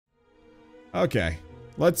Okay.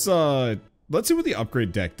 Let's see what the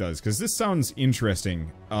upgrade deck does, because this sounds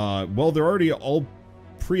interesting. Well, they're already all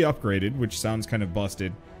pre-upgraded, which sounds kind of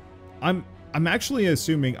busted. I'm actually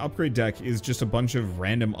assuming upgrade deck is just a bunch of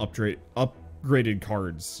random upgraded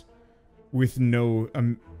cards with no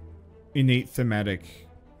innate thematic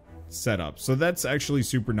setup. So that's actually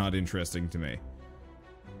super not interesting to me.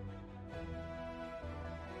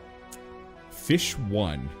 Fish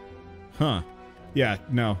 1. Huh. Yeah,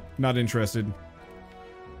 no, not interested.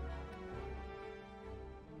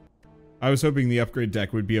 I was hoping the upgrade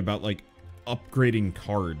deck would be about, like, upgrading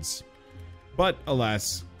cards. But,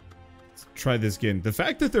 alas, let's try this again. The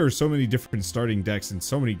fact that there are so many different starting decks and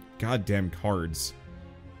so many goddamn cards.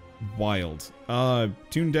 Wild.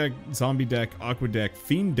 Toon deck, zombie deck, aqua deck,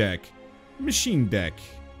 fiend deck, machine deck.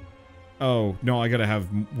 Oh, no, I gotta have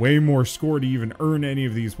way more score to even earn any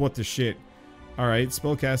of these. What the shit? Alright,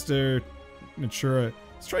 spellcaster, Natura.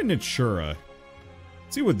 Let's try Natura.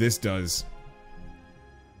 Let's see what this does.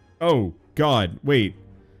 Oh, God, wait.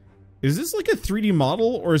 Is this like a 3D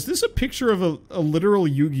model, or is this a picture of a literal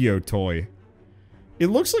Yu-Gi-Oh toy? It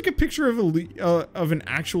looks like a picture of an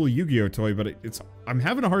actual Yu-Gi-Oh toy, but I'm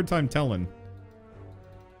having a hard time telling.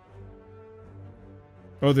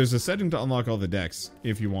 Oh, there's a setting to unlock all the decks,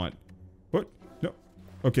 if you want. What? No.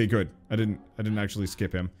 Okay, good. I didn't actually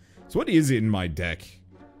skip him. So what is in my deck?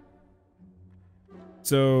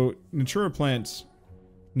 So, Natura Plant...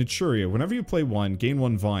 Naturia. Whenever you play one, gain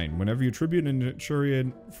 1 vine. Whenever you tribute a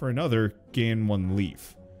Naturia for another, gain 1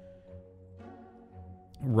 leaf.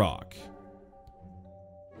 Rock.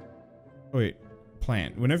 Oh, wait.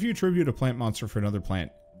 Plant. Whenever you tribute a plant monster for another plant,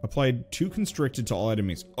 apply 2 constricted to all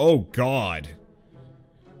enemies. Oh, God!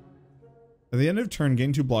 At the end of turn,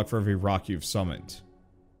 gain 2 block for every rock you've summoned.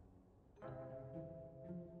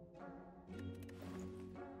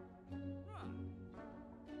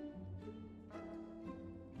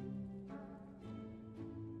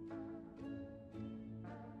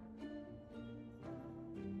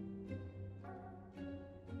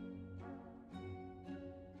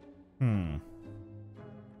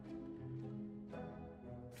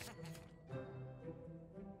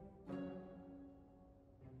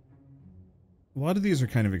 A lot of these are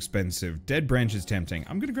kind of expensive. Dead Branch is tempting.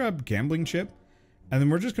 I'm gonna grab Gambling Chip, and then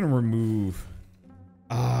we're just gonna remove...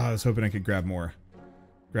 Ah, I was hoping I could grab more.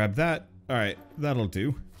 Grab that. Alright, that'll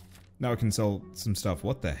do. Now I can sell some stuff.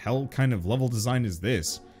 What the hell kind of level design is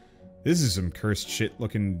this? This is some cursed shit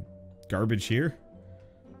looking garbage here.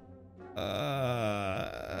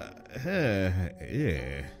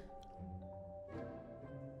 Yeah.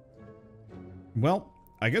 Well,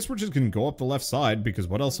 I guess we're just gonna go up the left side, because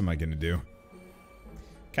what else am I gonna do?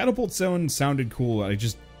 Catapult Zone sounded cool, I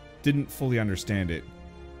just didn't fully understand it.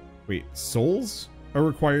 Wait, souls are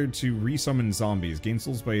required to resummon zombies. Gain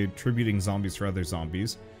souls by attributing zombies for other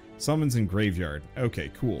zombies. Summons in graveyard. Okay,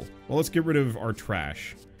 cool. Well, let's get rid of our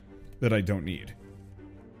trash that I don't need.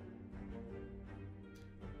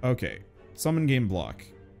 Okay, summon game block.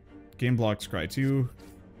 Game block, scry 2.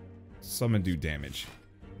 Summon do damage.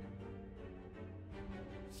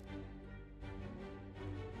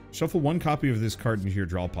 Shuffle 1 copy of this card into your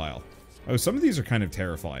draw pile. Oh, some of these are kind of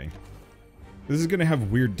terrifying. This is going to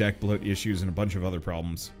have weird deck bloat issues and a bunch of other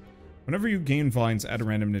problems. Whenever you gain vines, add a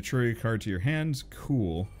random Naturia card to your hand.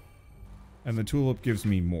 Cool. And the tulip gives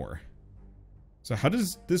me more. So how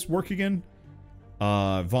does this work again?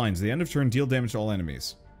 Vines. At the end of turn, deal damage to all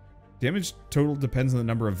enemies. Damage total depends on the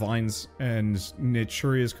number of vines and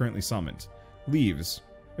Naturias currently summoned. Leaves.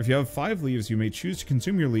 If you have 5 leaves, you may choose to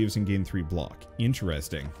consume your leaves and gain 3 block.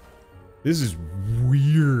 Interesting. This is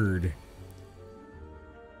weird.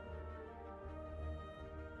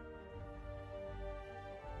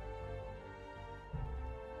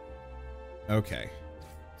 Okay.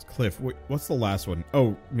 It's Cliff. Wait, what's the last one?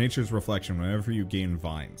 Oh, Nature's Reflection. Whenever you gain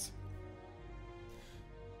vines.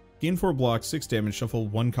 Gain 4 blocks, 6 damage, shuffle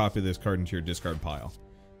 1 copy of this card into your discard pile.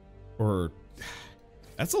 Or...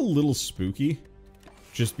 That's a little spooky.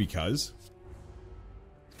 Just because.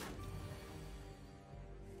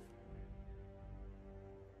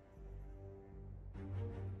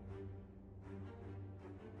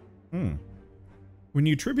 When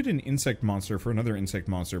you tribute an insect monster for another insect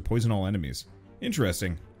monster, poison all enemies.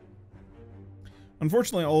 Interesting.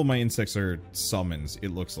 Unfortunately, all of my insects are summons, it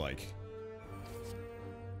looks like.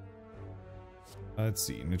 Let's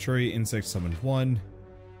see. Naturia insect summoned 1.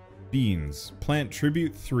 Beans. Plant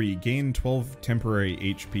tribute 3. Gain 12 temporary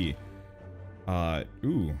HP.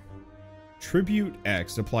 Ooh. Tribute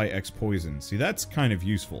X. Apply X poison. See, that's kind of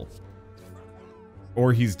useful.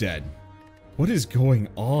 Or he's dead. What is going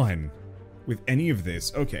on with any of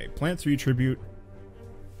this? Okay, plant 3 tribute.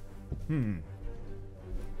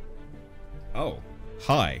 Oh.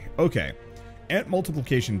 Hi. Okay. Ant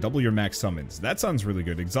multiplication, double your max summons. That sounds really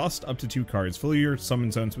good. Exhaust up to 2 cards. Fill your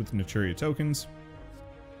summon zones with Naturia tokens.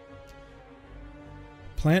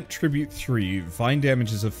 Plant tribute 3. Vine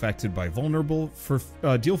damage is affected by vulnerable. For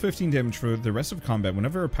deal 15 damage for the rest of combat.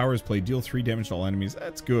 Whenever a power is played, deal 3 damage to all enemies.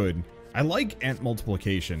 That's good. I like ant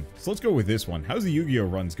multiplication. So let's go with this one. How's the Yu-Gi-Oh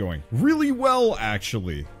runs going? Really well,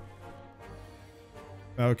 actually.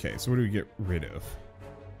 Okay, so what do we get rid of?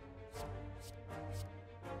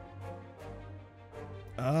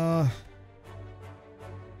 I'm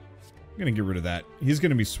gonna get rid of that. He's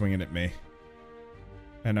gonna be swinging at me.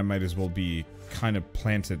 And I might as well be kind of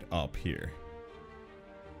planted up here.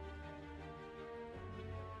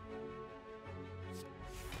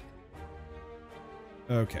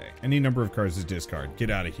 Okay, any number of cards to discard.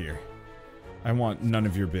 Get out of here. I want none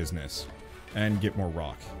of your business. And get more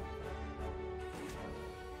rock.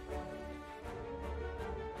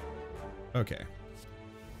 Okay.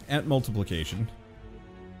 Ant multiplication.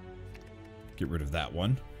 Get rid of that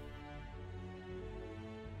one.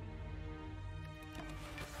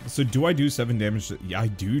 So do I do 7 damage to... Yeah, I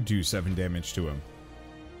do 7 damage to him.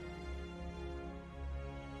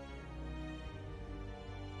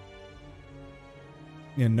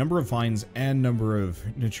 Yeah, number of vines and number of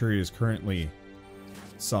Naturias currently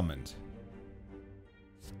summoned.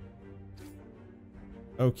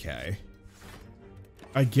 Okay.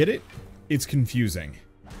 I get it. It's confusing.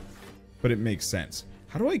 But it makes sense.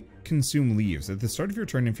 How do I consume leaves? At the start of your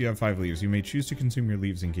turn, if you have 5 leaves, you may choose to consume your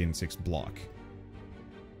leaves and gain 6 block.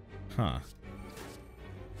 Huh.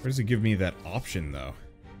 Where does it give me that option, though?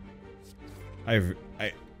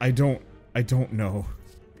 I don't know.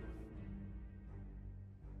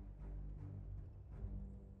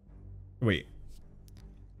 Wait.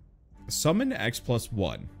 Summon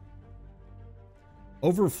X+1.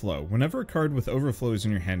 Overflow. Whenever a card with overflow is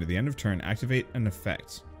in your hand at the end of turn, activate an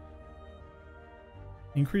effect.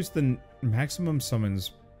 Increase the maximum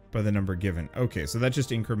summons by the number given. Okay, so that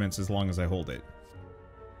just increments as long as I hold it.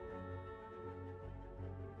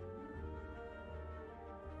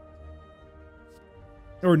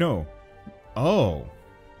 Or no. Oh.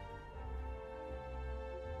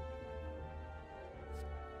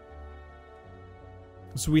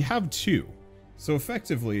 So we have 2. So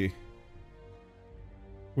effectively...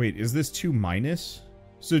 Wait, is this 2 minus?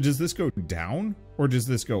 So does this go down? Or does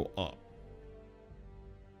this go up?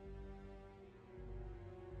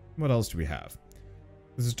 What else do we have?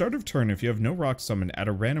 At the start of turn, if you have no rock summoned, add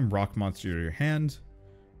a random rock monster to your hand.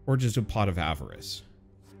 Or just a Pot of Avarice.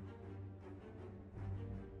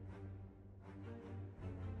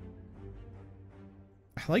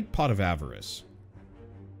 I like Pot of Avarice.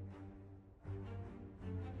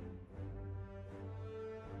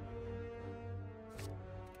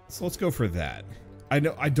 So let's go for that. I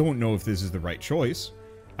don't know if this is the right choice.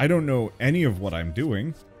 I don't know any of what I'm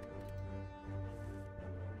doing.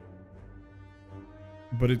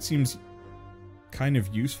 But it seems kind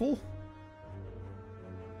of useful.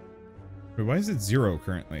 Wait, why is it 0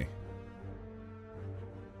 currently?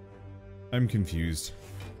 I'm confused.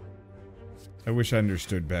 I wish I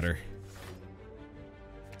understood better.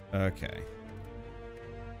 Okay.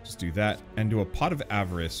 Just do that and do a Pot of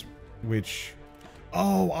Avarice, which...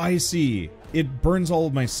 Oh, I see. It burns all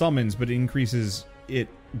of my summons, but it increases it.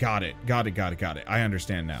 Got it. Got it, got it, got it. I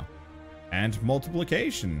understand now. And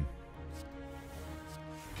multiplication.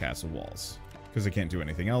 Castle walls. Because I can't do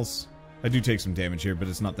anything else. I do take some damage here, but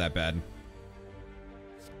it's not that bad.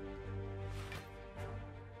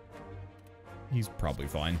 He's probably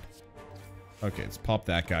fine. Okay, let's pop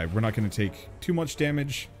that guy. We're not going to take too much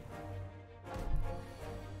damage.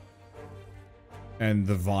 And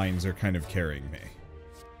the vines are kind of carrying me.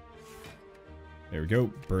 There we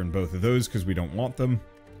go. Burn both of those because we don't want them.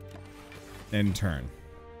 End turn.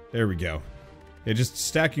 There we go. Yeah, just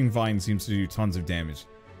stacking vines seems to do tons of damage.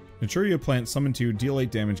 Naturia plant, summon 2, deal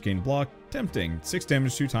 8 damage, gain block. Tempting. 6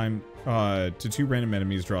 damage 2 times to 2 random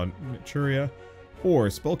enemies, draw Naturia. Or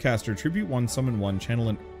spellcaster, tribute 1, summon 1, channel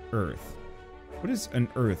an earth. What is an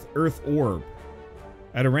earth? Earth orb.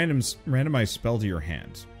 Add a randomized spell to your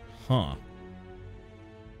hand. Huh.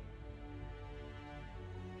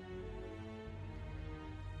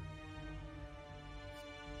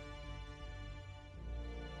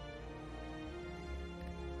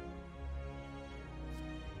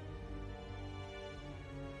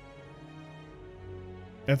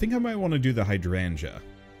 I think I might want to do the hydrangea.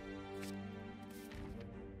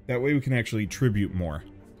 That way we can actually tribute more.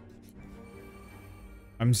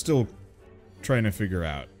 I'm still trying to figure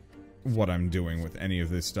out what I'm doing with any of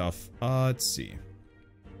this stuff. Let's see.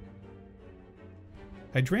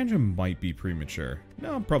 Hydrangea might be premature.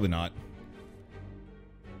 No, probably not.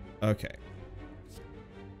 Okay.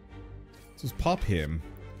 So let's pop him.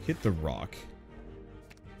 Hit the rock.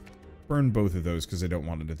 Burn both of those because I don't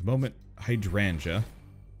want it at the moment. Hydrangea.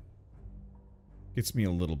 Gets me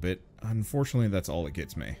a little bit. Unfortunately, that's all it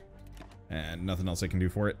gets me. And nothing else I can do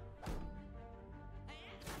for it.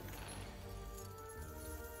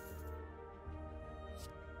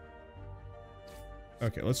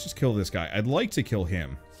 Okay, let's just kill this guy. I'd like to kill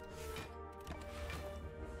him.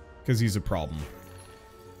 Because he's a problem.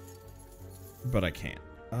 But I can't.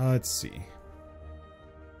 Let's see.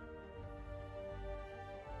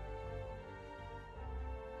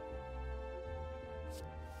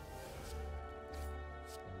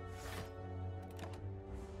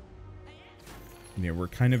 Yeah, we're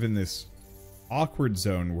kind of in this awkward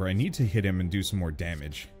zone where I need to hit him and do some more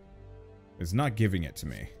damage. It's not giving it to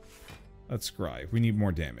me. Let's scry. We need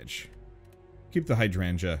more damage. Keep the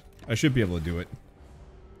hydrangea. I should be able to do it.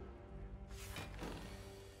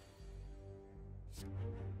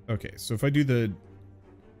 Okay, so if I do the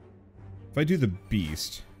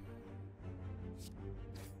beast.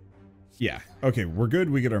 Yeah, okay, we're good.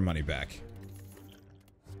 We get our money back.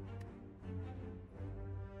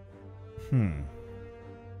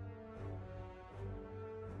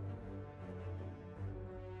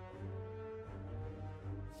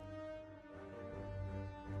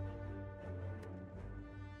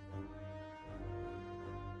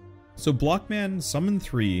 So Blockman, summon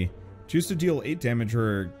 3, choose to deal 8 damage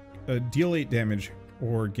or deal 8 damage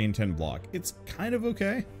or gain 10 block. It's kind of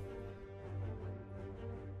okay.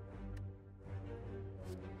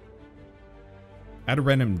 Add a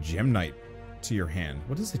random Gem Knight to your hand.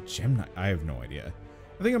 What is a Gem Knight? I have no idea.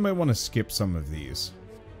 I think I might want to skip some of these.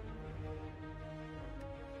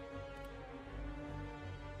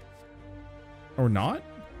 Or not?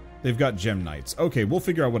 They've got Gem Knights. Okay, we'll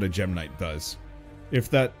figure out what a Gem Knight does.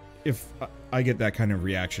 If I get that kind of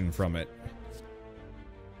reaction from it.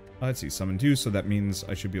 Let's see, summon 2, so that means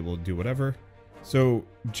I should be able to do whatever. So,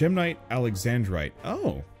 Gem Knight Alexandrite.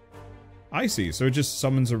 Oh. I see, so it just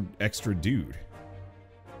summons an extra dude.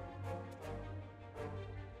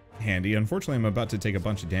 Handy. Unfortunately, I'm about to take a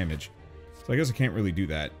bunch of damage. So I guess I can't really do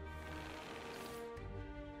that.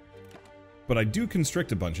 But I do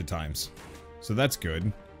constrict a bunch of times. So that's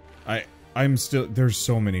good. I'm still... There's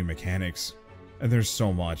so many mechanics. And there's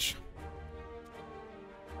so much.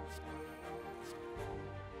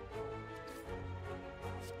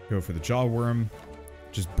 Go for the jaw worm.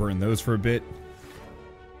 Just burn those for a bit.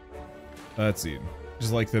 Let's see.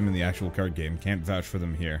 Just like them in the actual card game. Can't vouch for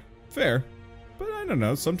them here. Fair. But I don't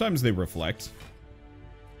know. Sometimes they reflect.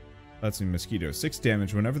 Let's see. Mosquito. 6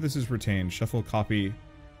 damage. Whenever this is retained, shuffle copy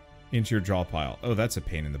into your draw pile. Oh, that's a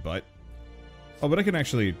pain in the butt. Oh, but I can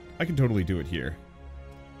totally do it here.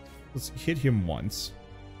 Let's hit him once.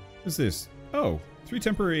 What's this? Oh, 3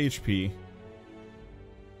 temporary HP.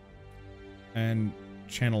 And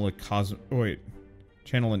channel a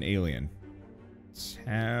channel an alien.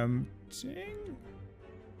 Tempting?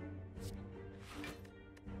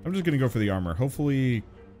 I'm just gonna go for the armor. Hopefully...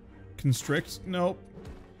 Constrict? Nope.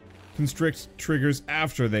 Constrict triggers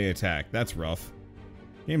after they attack. That's rough.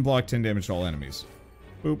 Game block, 10 damage to all enemies.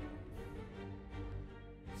 Boop.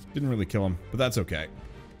 Didn't really kill him, but that's okay.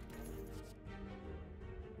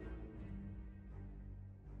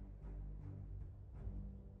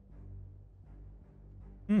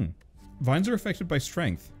 Vines are affected by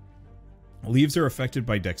strength. Leaves are affected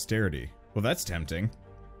by dexterity. Well, that's tempting.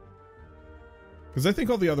 Because I think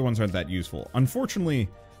all the other ones aren't that useful. Unfortunately,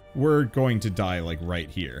 we're going to die, like, right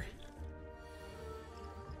here.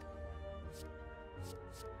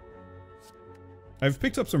 I've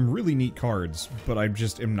picked up some really neat cards, but I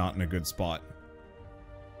just am not in a good spot.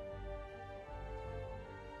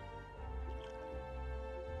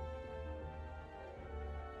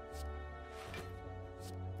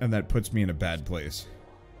 And that puts me in a bad place.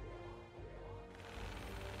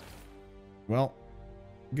 Well,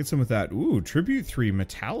 get some with that. Ooh, Tribute 3,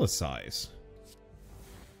 Metallicize.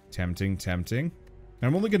 Tempting, tempting.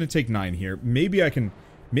 I'm only going to take 9 here. Maybe I can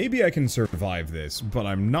survive this, but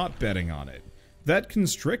I'm not betting on it. That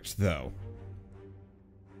Constrict, though.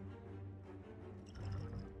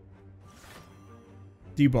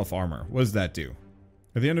 Debuff armor. What does that do?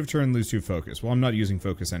 At the end of turn, lose 2 focus. Well, I'm not using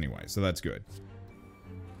focus anyway, so that's good.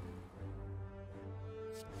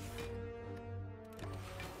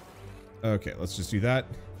 Okay, let's just do that.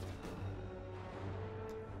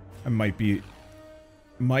 I might be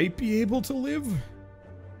able to live?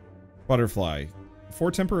 Butterfly.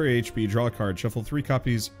 4 temporary HP, draw a card, shuffle 3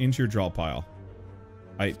 copies into your draw pile.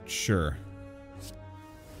 Sure.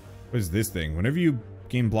 What is this thing? Whenever you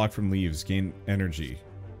Gain block from leaves. Gain energy.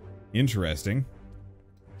 Interesting.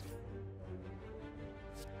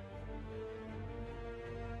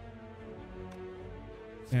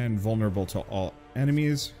 And vulnerable to all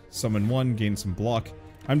enemies. Summon 1, gain some block.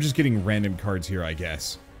 I'm just getting random cards here, I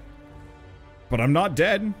guess. But I'm not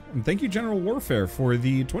dead. And thank you, General Warfare, for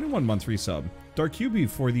the 21-month resub. Dark QB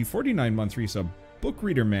for the 49-month resub. Book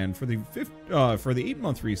Reader Man for the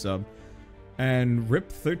 8-month resub. And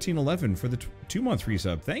Rip1311 for the 2-month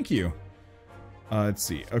resub. Thank you. Let's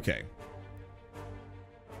see. Okay.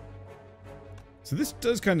 So this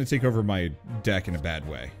does kind of take over my deck in a bad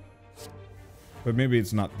way. But maybe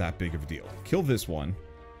it's not that big of a deal. Kill this one.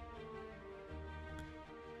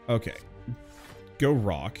 Okay. Go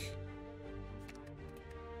rock.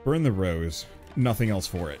 Burn the rose. Nothing else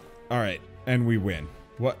for it. Alright. And we win.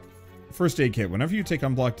 What? First aid kit. Whenever you take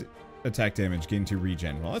unblocked attack damage, gain 2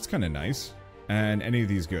 regen. Well, that's kind of nice. And any of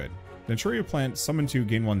these good. Naturia plant. Summon 2.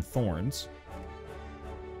 Gain 1 thorns.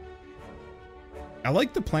 I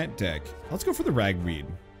like the plant deck. Let's go for the ragweed.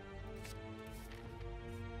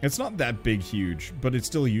 It's not that big huge, but it's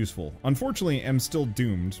still useful. Unfortunately, I'm still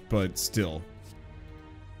doomed, but still.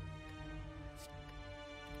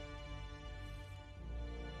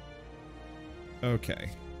 Okay.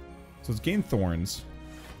 So let's gain thorns.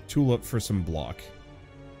 Tulip for some block.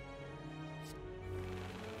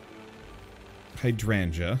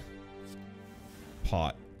 Hydrangea.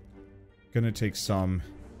 Pot. Gonna take some...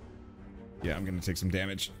 Yeah, I'm gonna take some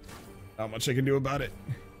damage. Not much I can do about it.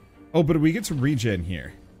 Oh, but we get some regen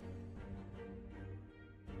here.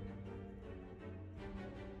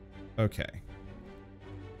 Okay.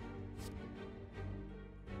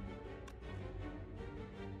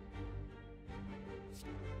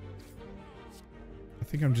 I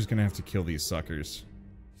think I'm just gonna have to kill these suckers.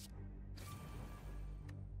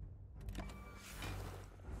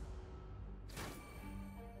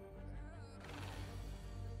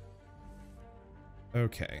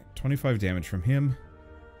 Okay, 25 damage from him.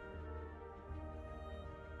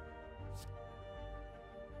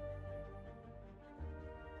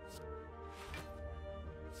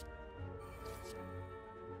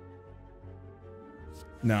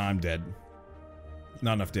 Nah, I'm dead.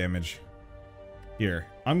 Not enough damage. Here.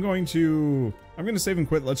 I'm gonna save and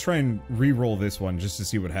quit. Let's try and re-roll this one just to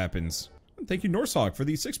see what happens. Thank you, Norsehawk, for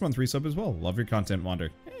the 6-month resub as well. Love your content,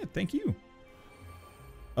 Wander. Yeah, thank you.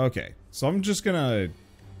 Okay, so I'm just gonna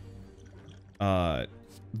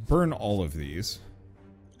burn all of these.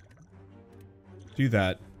 Do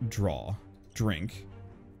that. Draw. Drink.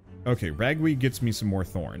 Okay, ragweed gets me some more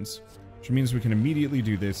thorns, which means we can immediately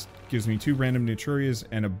do this. Gives me 2 random Naturias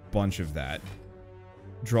and a bunch of that.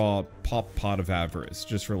 Draw Pop Pot of Avarice,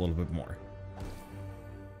 just for a little bit more.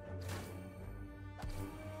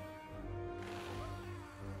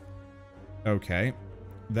 Okay.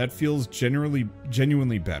 That feels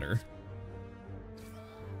genuinely better.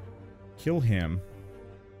 Kill him.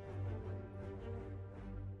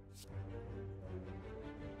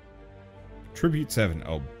 Tribute 7.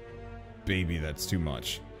 Oh, baby, that's too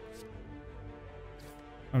much.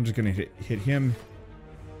 I'm just gonna hit him.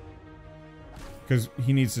 Because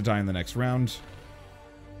he needs to die in the next round.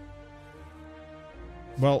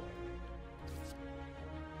 Well.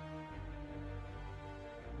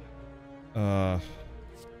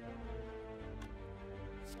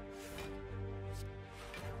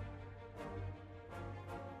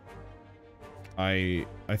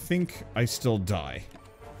 I think I still die.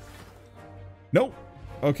 Nope.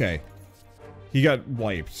 Okay. He got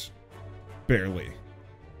wiped. Barely.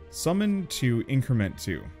 Summon to increment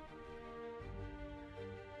 2.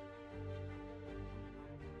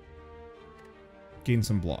 Gain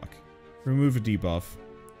some block. Remove a debuff.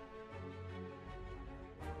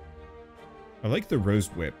 I like the Rose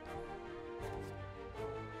Whip.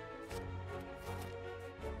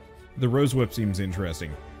 The Rose Whip seems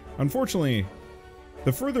interesting. Unfortunately,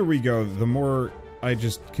 the further we go, the more I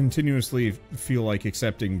just continuously feel like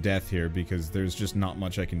accepting death here because there's just not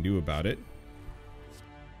much I can do about it.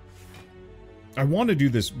 I want to do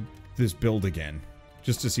this build again,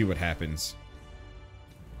 just to see what happens.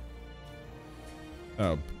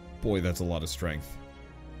 Oh, boy, that's a lot of strength.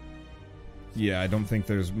 Yeah, I don't think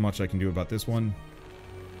there's much I can do about this one.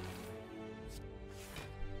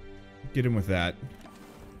 Get him with that.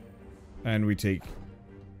 And we take...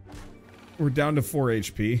 We're down to 4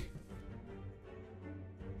 HP.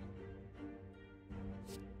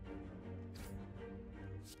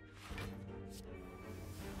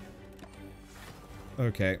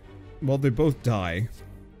 Okay. Well, they both die.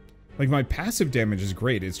 Like, my passive damage is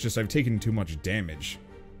great, it's just I've taken too much damage.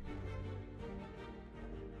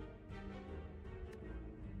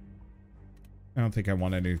 I don't think I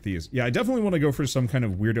want any of these. Yeah, I definitely want to go for some kind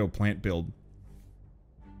of weirdo plant build.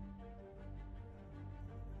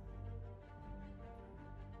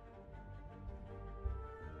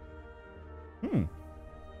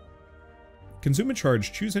 Consume a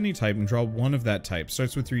charge, choose any type, and draw one of that type.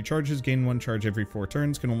 Starts with 3 charges, gain 1 charge every 4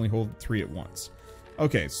 turns, can only hold 3 at once.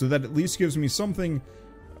 Okay, so that at least gives me something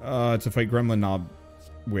to fight Gremlin Knob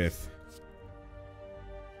with.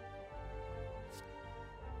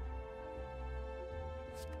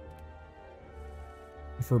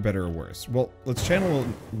 For better or worse. Well, let's channel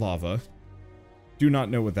lava. Do not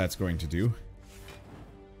know what that's going to do.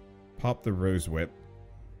 Pop the Rose Whip.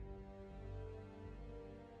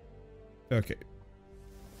 Okay.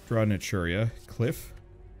 Draw Naturia. Cliff.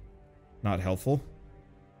 Not helpful.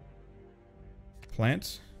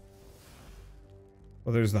 Plant.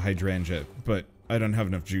 Well, there's the Hydrangea, but I don't have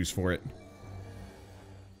enough juice for it.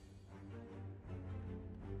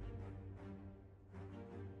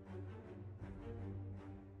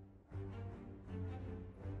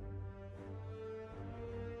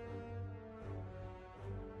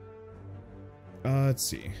 Let's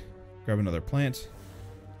see. Grab another plant.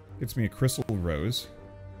 Gets me a Crystal Rose.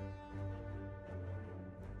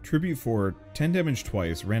 Tribute for 10 damage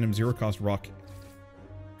twice. Random 0-cost rock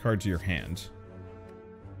card to your hand.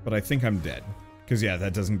 But I think I'm dead. Because yeah,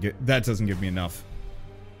 that doesn't give me enough.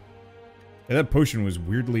 Yeah, that potion was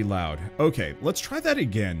weirdly loud. Okay, let's try that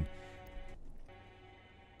again.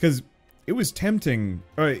 Because it was tempting.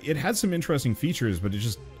 It had some interesting features, but it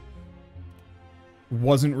just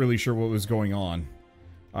wasn't really sure what was going on.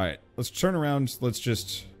 Alright, let's turn around. Let's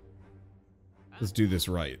do this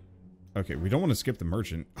right. Okay, we don't want to skip the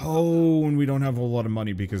merchant. Oh, and we don't have a whole lot of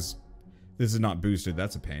money because this is not boosted.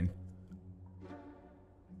 That's a pain.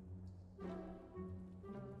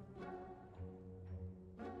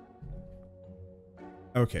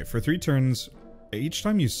 Okay, for 3 turns, each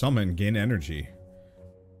time you summon, gain energy.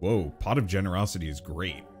 Whoa, Pot of Generosity is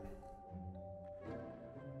great.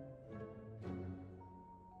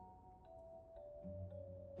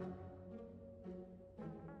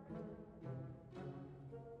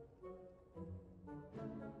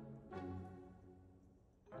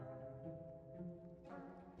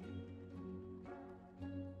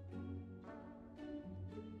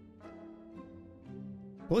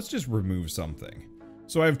 Let's just remove something.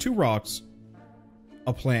 So I have 2 rocks,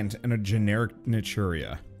 a plant, and a generic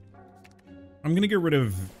Naturia. I'm gonna get rid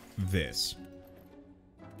of this.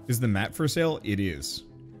 Is the map for sale? It is.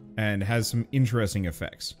 And has some interesting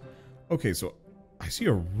effects. Okay, so I see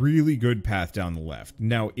a really good path down the left.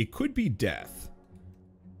 Now, it could be death.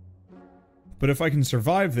 But if I can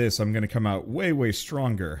survive this, I'm gonna come out way, way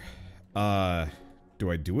stronger. Do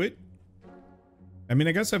I do it? I mean,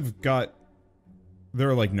 I guess I've got... There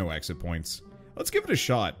are, like, no exit points. Let's give it a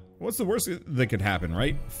shot. What's the worst that could happen,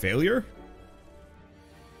 right? Failure?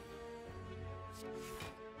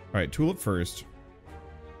 Alright, Tulip first.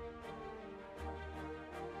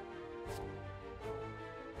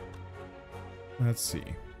 Let's see.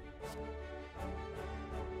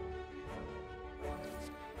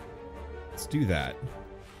 Let's do that.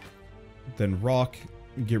 Then rock,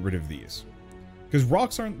 get rid of these. Because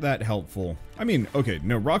rocks aren't that helpful. I mean, okay,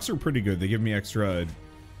 no, rocks are pretty good. They give me extra...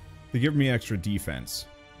 They give me extra defense.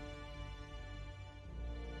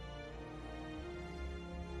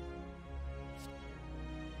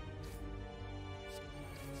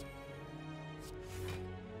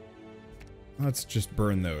 Let's just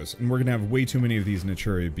burn those. And we're gonna have way too many of these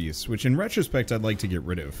Naturia beasts, which in retrospect I'd like to get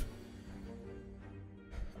rid of.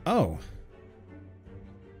 Oh.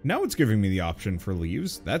 Now it's giving me the option for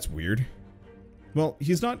leaves. That's weird. Well,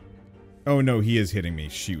 he's not... Oh, no, he is hitting me.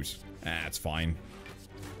 Shoot. That's fine.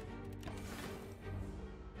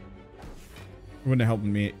 Wouldn't have helped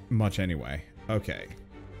me much anyway. Okay.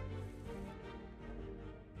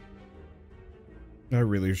 I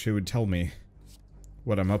really wish it would tell me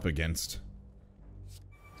what I'm up against.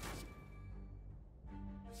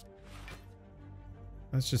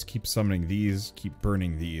 Let's just keep summoning these, keep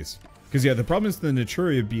burning these. Because, yeah, the problem is the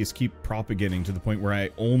Naturia beasts keep propagating to the point where I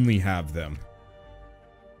only have them.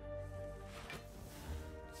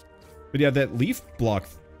 But yeah, that leaf block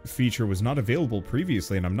feature was not available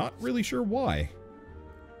previously, and I'm not really sure why.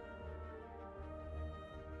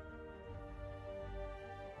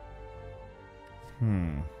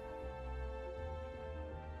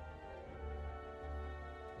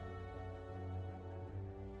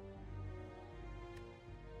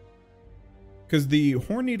 Because the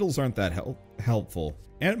horn needles aren't that helpful.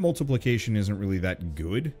 Ant multiplication isn't really that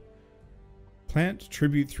good. Plant,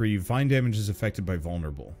 tribute 3, vine damage is affected by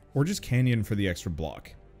vulnerable. Or just canyon for the extra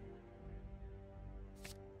block.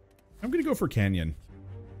 I'm gonna go for Canyon.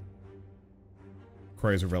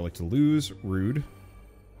 Requires a relic to lose. Rude.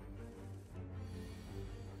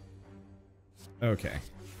 Okay.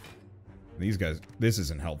 These guys, this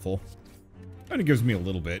isn't helpful. Kinda gives me a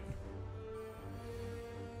little bit.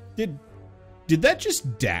 Did that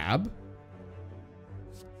just dab?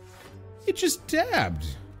 It just dabbed.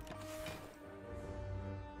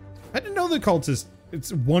 I didn't know the cultist...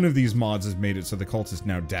 It's one of these mods has made it so the cultist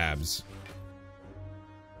now dabs.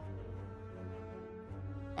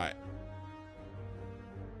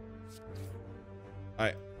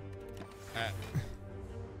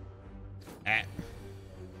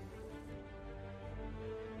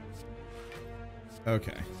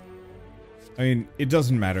 Okay. I mean, it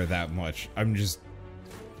doesn't matter that much. I'm just...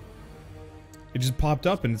 It just popped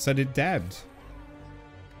up and it said it dabbed.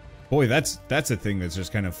 Boy, that's a thing that's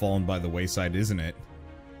just kind of fallen by the wayside, isn't it?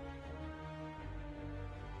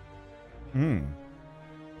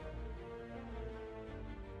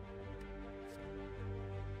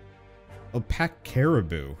 Alpaca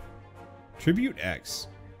Caribou. Tribute X.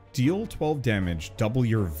 Deal 12 damage, double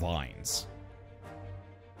your vines.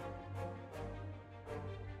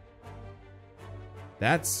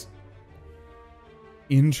 That's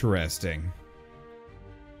interesting.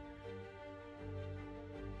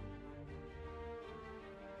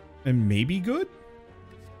 And maybe good?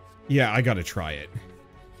 Yeah, I gotta try it.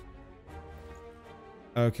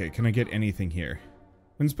 Okay, can I get anything here?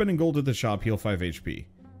 When spending gold at the shop, heal 5 HP.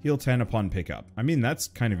 Heal 10 upon pickup. I mean, that's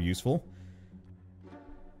kind of useful.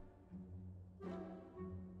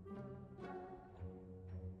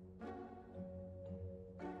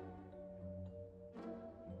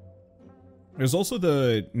 There's also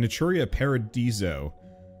the Naturia Paradiso.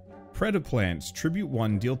 Predaplants, tribute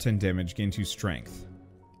 1, deal 10 damage, gain 2 strength.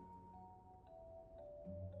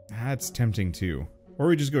 That's tempting too. Or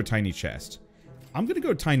we just go tiny chest. I'm gonna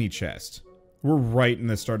go tiny chest. We're right in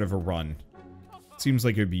the start of a run. Seems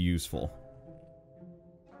like it would be useful.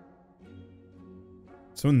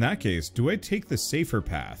 So in that case, do I take the safer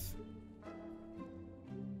path?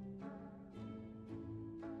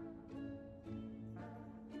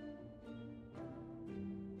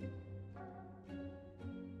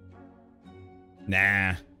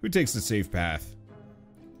 Nah, who takes the safe path?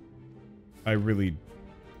 I really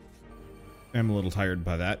am a little tired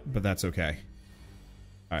by that, but that's okay.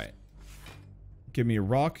 Alright. Give me a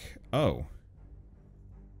rock. Oh.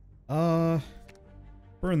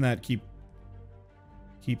 Burn that, keep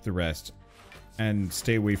the rest. And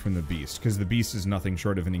stay away from the beast, because the beast is nothing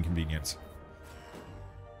short of an inconvenience.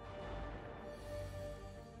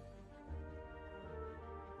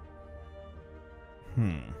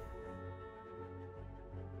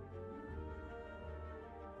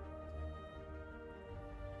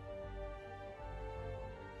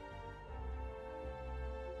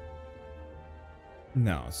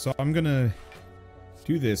 No, so I'm gonna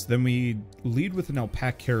do this, then we lead with an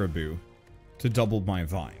alpaca caribou to double my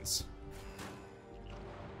vines.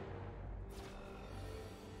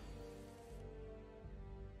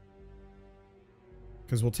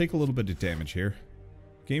 Because we'll take a little bit of damage here.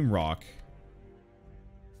 Game rock.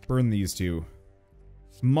 Burn these two.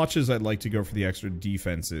 Much as I'd like to go for the extra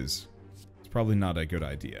defenses, it's probably not a good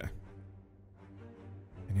idea.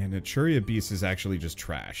 And Naturia Beast is actually just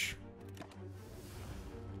trash.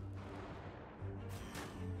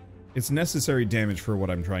 It's necessary damage for what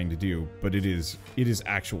I'm trying to do, but it is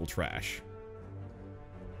actual trash.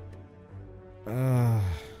 Oh,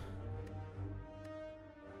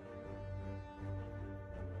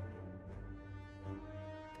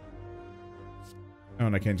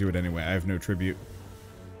 and I can't do it anyway. I have no tribute.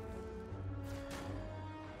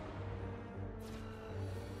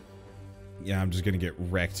 Yeah, I'm just gonna get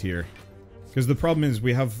wrecked here. Because the problem is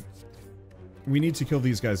we need to kill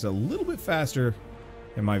these guys a little bit faster.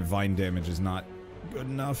 And my vine damage is not good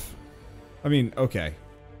enough. I mean, okay.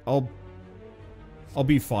 I'll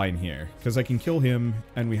be fine here. Because I can kill him,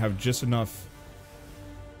 and we have just enough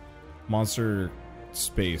monster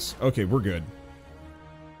space. Okay, we're good.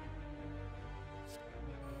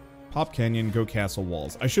 Pop Canyon, go castle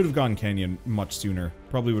walls. I should have gone Canyon much sooner.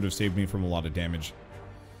 Probably would have saved me from a lot of damage.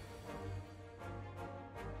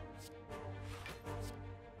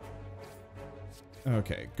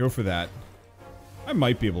 Okay, go for that. I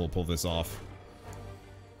might be able to pull this off.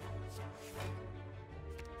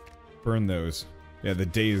 Burn those. Yeah, the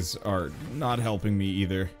days are not helping me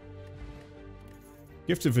either.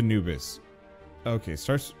 Gift of Anubis. Okay,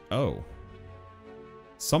 starts... Oh.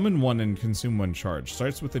 Summon 1 and consume 1 charge.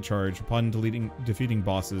 Starts with a charge. Upon defeating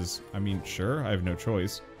bosses... I mean, sure, I have no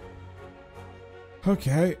choice.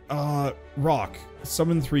 Okay, rock.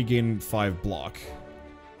 Summon 3, gain 5 block.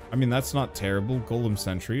 I mean, that's not terrible. Golem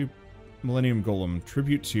Sentry. Millennium Golem.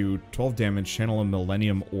 Tribute to 12 damage. Channel a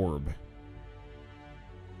Millennium Orb.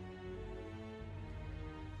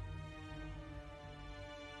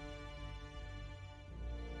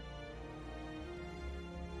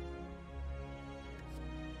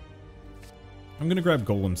 I'm gonna grab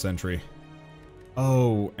Golem Sentry.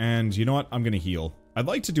 Oh, and you know what? I'm gonna heal. I'd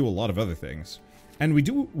like to do a lot of other things. And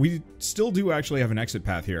we still do actually have an exit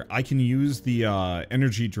path here. I can use the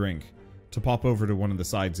energy drink to pop over to one of the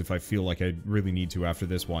sides if I feel like I really need to after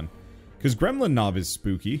this one. Because Gremlin Knob is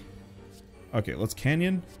spooky. Okay, let's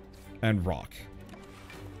Canyon and Rock.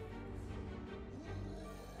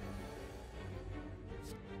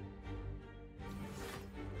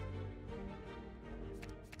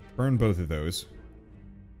 Burn both of those.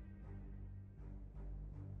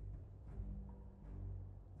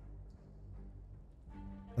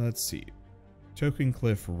 Let's see. Choking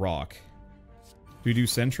Cliff, Rock. Do we do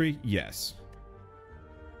Sentry? Yes.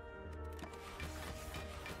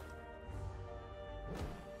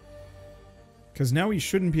 Because now he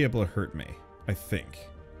shouldn't be able to hurt me, I think.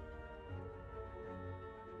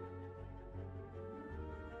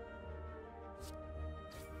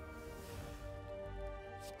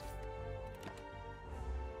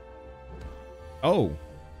 Oh.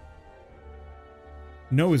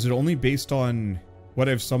 No, is it only based on what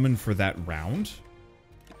I've summoned for that round?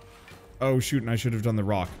 Oh shoot, and I should have done the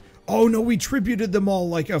rock. Oh no, we tributed them all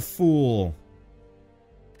like a fool.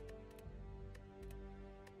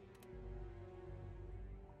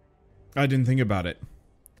 I didn't think about it.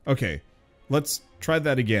 Okay, let's try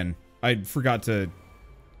that again. I forgot to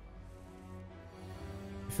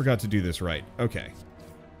do this right. Okay.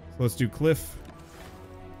 So let's do Cliff.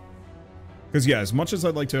 Because yeah, as much as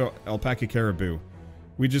I'd like to Alpaca Caribou,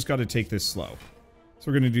 we just got to take this slow. So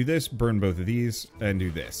we're going to do this, burn both of these, and do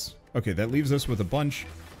this. Okay, that leaves us with a bunch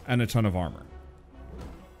and a ton of armor.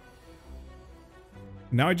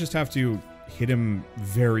 Now I just have to hit him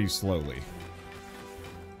very slowly.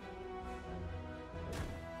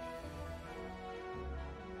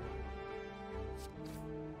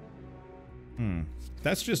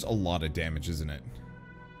 That's just a lot of damage, isn't it?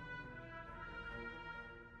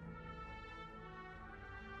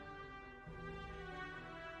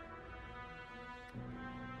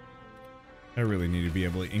 I really need to be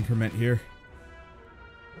able to increment here.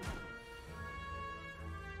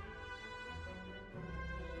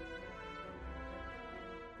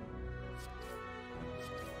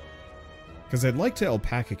 Because I'd like to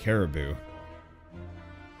Alpaca Caribou.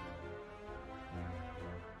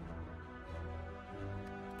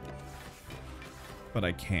 But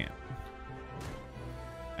I can't.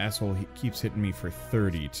 Asshole, he keeps hitting me for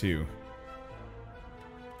 30 too.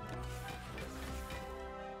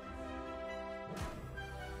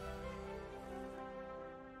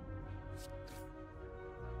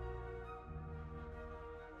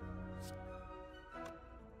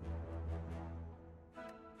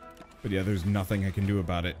 But yeah, there's nothing I can do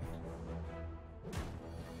about it.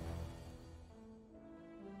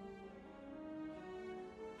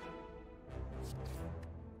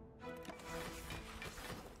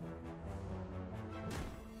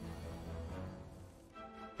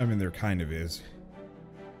 I mean, there kind of is.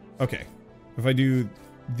 Okay. If I do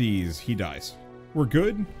these, he dies. We're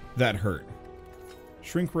good? That hurt.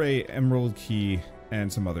 Shrink Ray, Emerald Key,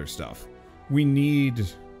 and some other stuff. We need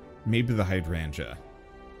maybe the Hydrangea.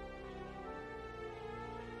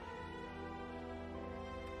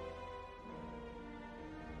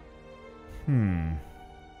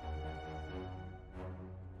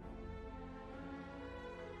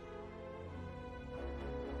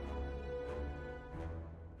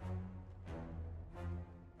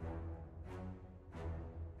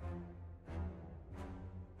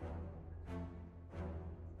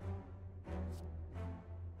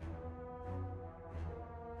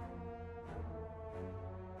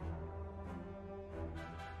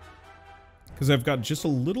 Because I've got just a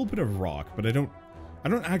little bit of rock, but I don't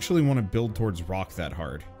actually want to build towards rock that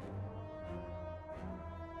hard.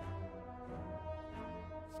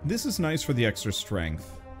 This is nice for the extra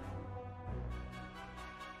strength.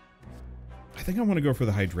 I think I want to go for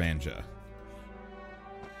the Hydrangea.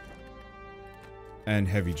 And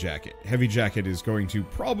Heavy Jacket. Heavy Jacket is going to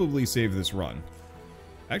probably save this run.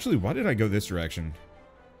 Actually, why did I go this direction?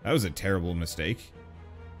 That was a terrible mistake.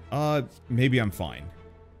 Maybe I'm fine.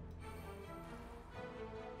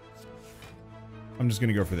 I'm just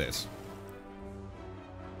gonna go for this.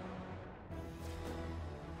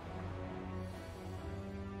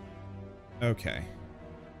 Okay.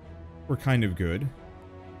 We're kind of good.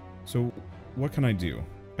 So, what can I do?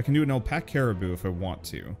 I can do an Alpaca Caribou if I want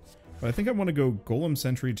to. But I think I want to go Golem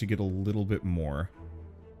Sentry to get a little bit more.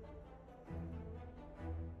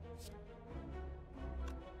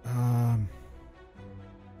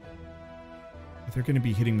 They're going to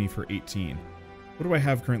be hitting me for 18. What do I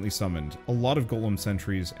have currently summoned? A lot of Golem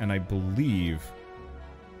Sentries, and I believe...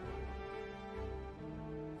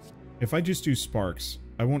 if I just do Sparks,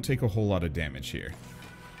 I won't take a whole lot of damage here.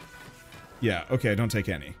 Yeah, okay, I don't take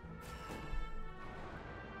any.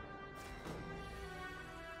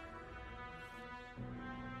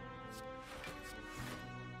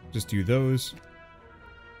 Just do those.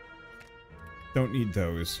 Don't need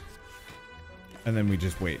those. And then we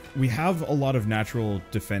just wait. We have a lot of natural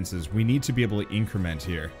defenses. We need to be able to increment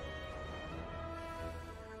here.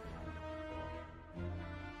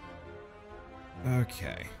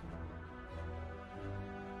 Okay.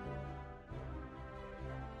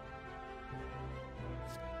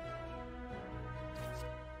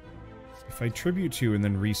 If I tribute to and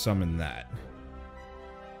then resummon that.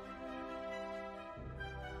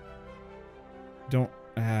 Don't...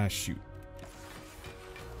 ah, shoot.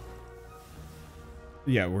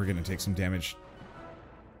 Yeah, we're gonna take some damage.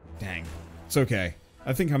 Dang. It's okay.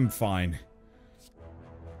 I think I'm fine.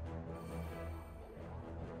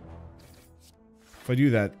 If I do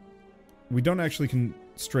that, we don't actually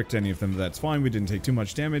constrict any of them. That's fine. We didn't take too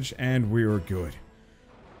much damage, and we were good.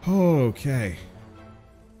 Okay.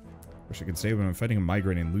 Wish I could say when I'm fighting a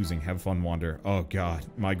migraine and losing, have fun, Wander. Oh god,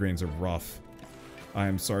 migraines are rough. I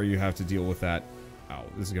am sorry you have to deal with that. Ow,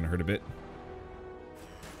 this is gonna hurt a bit.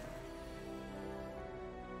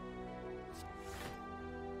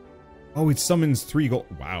 Oh, it summons 3 gold.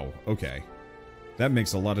 Wow, okay. That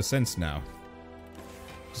makes a lot of sense now.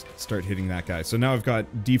 Just start hitting that guy. So now I've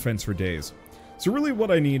got defense for days. So really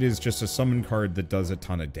what I need is just a summon card that does a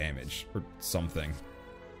ton of damage. Or something.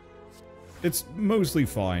 It's mostly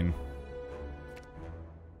fine.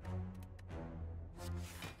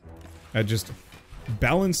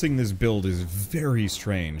 Balancing this build is very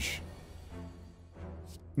strange.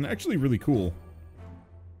 And actually really cool.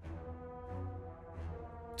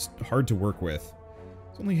 It's hard to work with.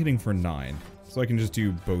 It's only hitting for 9. So I can just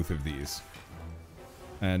do both of these.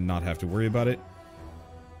 And not have to worry about it.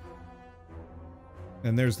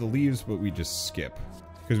 And there's the leaves, but we just skip.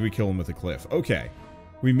 Because we kill him with a cliff. Okay.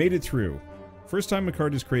 We made it through. First time a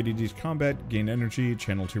card is created each combat, gain energy,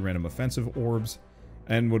 channel 2 random offensive orbs.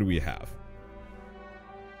 And what do we have?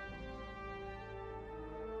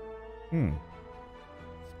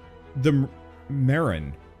 The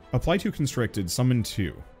Marin. Apply to constricted, summon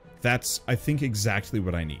 2. That's, I think, exactly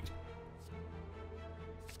what I need.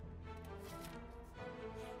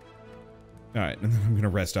 Alright, and then I'm gonna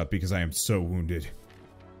rest up because I am so wounded.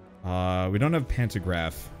 We don't have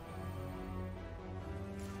Pantograph.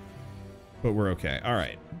 But we're okay.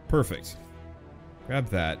 Alright, perfect. Grab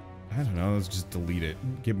that. I don't know, let's just delete it.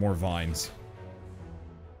 Get more vines.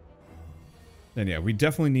 And yeah, we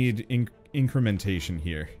definitely need incrementation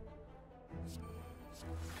here.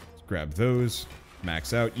 Let's grab those.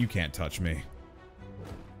 Max out. You can't touch me.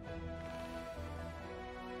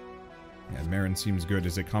 Yeah, Marin seems good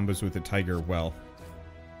as it combos with the Tiger well.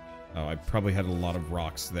 Oh, I probably had a lot of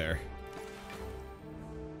rocks there.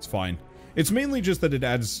 It's fine. It's mainly just that it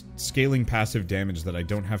adds scaling passive damage that I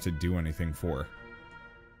don't have to do anything for.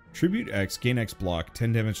 Tribute X, gain X block,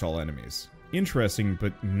 10 damage to all enemies. Interesting,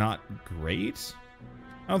 but not great?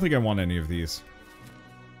 I don't think I want any of these.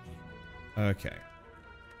 Okay.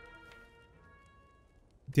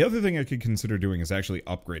 The other thing I could consider doing is actually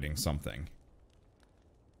upgrading something.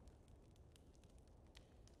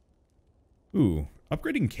 Ooh,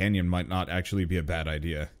 upgrading Canyon might not actually be a bad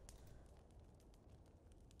idea.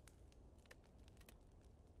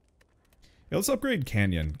 Yeah, let's upgrade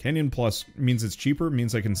Canyon. Canyon Plus means it's cheaper,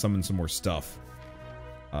 means I can summon some more stuff.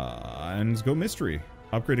 And let's go Mystery.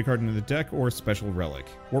 Upgrade a card into the deck or Special Relic.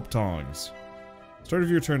 Warp Tongs. Start of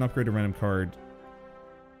your turn, upgrade a random card.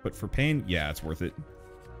 But for pain, yeah, it's worth it.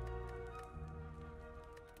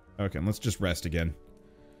 Okay, let's just rest again.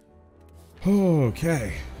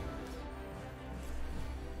 Okay.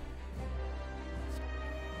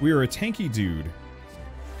 We are a tanky dude.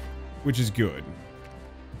 Which is good.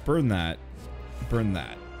 Burn that. Burn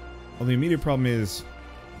that. Well, the immediate problem is...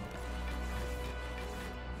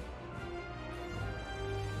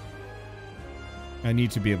 I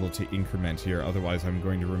need to be able to increment here, otherwise I'm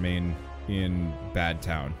going to remain in Bad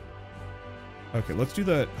Town. Okay, let's do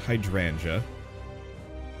the Hydrangea.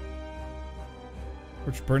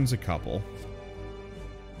 Which burns a couple.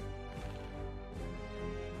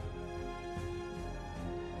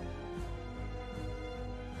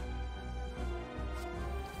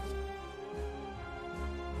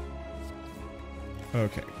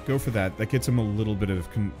 Okay, go for that. That gets him a little bit of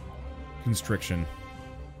constriction.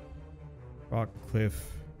 Rock,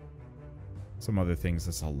 cliff, some other things.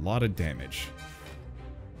 That's a lot of damage.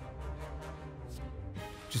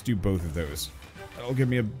 Just do both of those. That'll give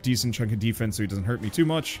me a decent chunk of defense so he doesn't hurt me too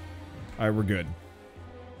much. Alright, we're good.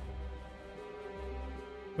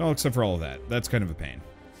 Well, except for all of that. That's kind of a pain.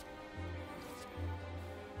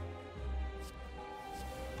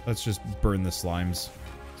 Let's just burn the slimes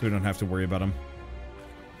so we don't have to worry about them.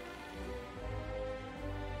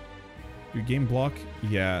 Do game block?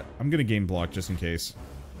 Yeah, I'm gonna game block just in case.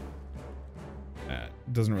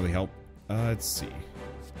 Doesn't really help. Let's see.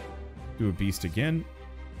 Do a beast again.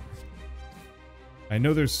 I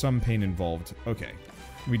know there's some pain involved. Okay.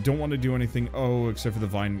 We don't want to do anything. Oh, except for the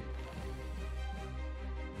vine.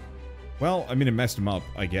 Well, I mean, it messed him up,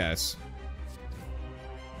 I guess.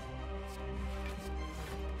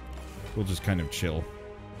 We'll just kind of chill.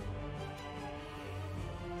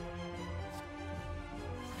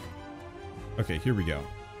 Okay, here we go.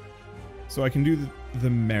 So I can do the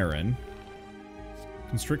Marin.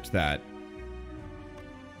 Constrict that.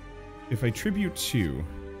 If I tribute 2,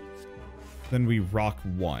 then we rock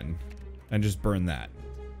 1 and just burn that.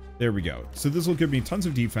 There we go. So this will give me tons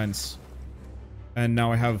of defense. And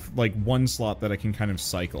now I have, like, 1 slot that I can kind of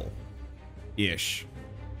cycle. Ish.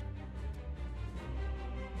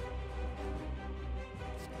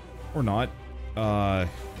 Or not. God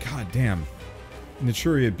damn.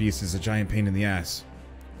 Naturia Beast is a giant pain in the ass.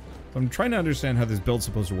 So I'm trying to understand how this build's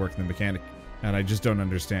supposed to work in the mechanic, and I just don't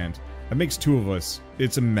understand. That makes 2 of us.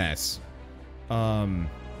 It's a mess.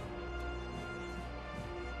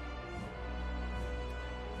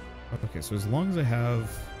 Okay, so as long as I have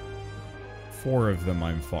 4 of them,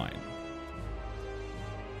 I'm fine.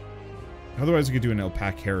 Otherwise, I could do an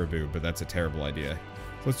alpaca caribou, but that's a terrible idea.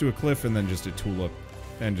 So let's do a cliff and then just a tulip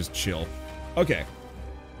and just chill. Okay.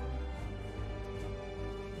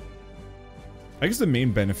 I guess the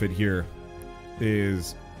main benefit here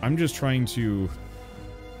is I'm just trying to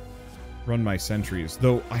run my sentries,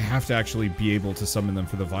 though I have to actually be able to summon them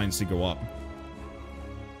for the vines to go up.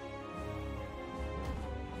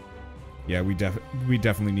 Yeah, we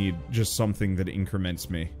definitely need just something that increments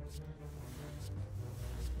me.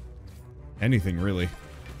 Anything, really.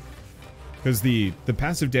 Because the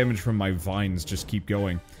passive damage from my vines just keep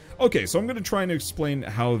going. Okay, so I'm going to try and explain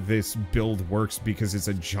how this build works because it's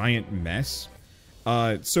a giant mess.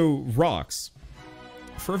 So, rocks.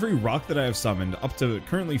 For every rock that I have summoned, up to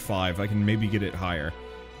currently 5, I can maybe get it higher.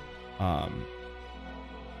 Another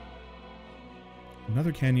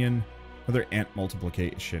canyon, another ant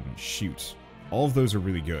multiplication. Shoot. All of those are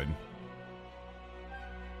really good.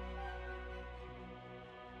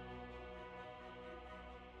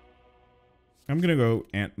 I'm gonna go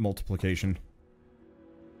ant multiplication.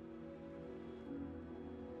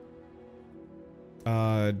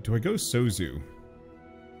 Do I go Sozu?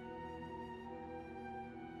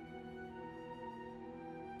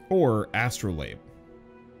 Or Astrolabe?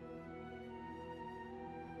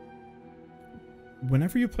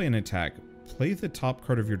 Whenever you play an attack, play the top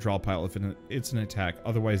card of your draw pile if it's an attack,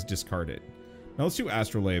 otherwise discard it. Now let's do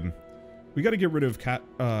Astrolabe. We gotta get rid of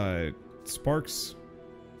Sparks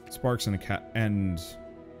and a cat and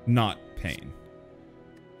not Pain.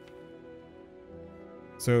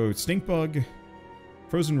 So Stinkbug,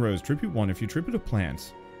 Frozen Rose, tribute 1. If you tribute a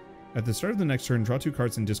plant, at the start of the next turn, draw 2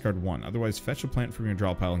 cards and discard 1. Otherwise, fetch a plant from your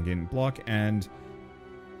draw pile and gain block, and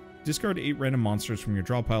discard 8 random monsters from your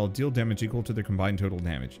draw pile, deal damage equal to their combined total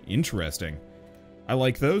damage. Interesting. I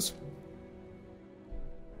like those.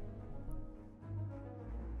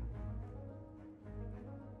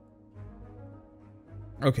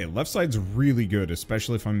 Okay, left side's really good,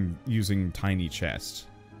 especially if I'm using Tiny Chest.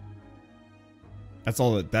 That's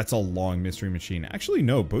a long Mystery Machine. Actually,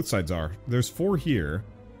 no, both sides are. There's 4 here.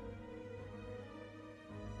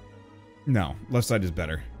 No, left side is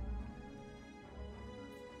better.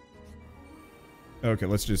 Okay,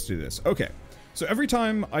 let's just do this. Okay, so every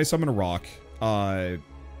time I summon a rock, God,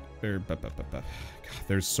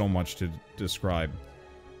 there's so much to describe.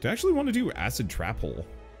 Do I actually want to do Acid Trap Hole?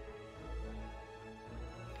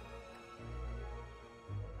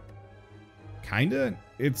 Kinda?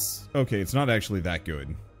 It's... okay, it's not actually that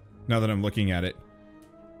good. Now that I'm looking at it.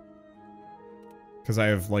 Because I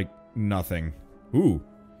have, like, nothing. Ooh.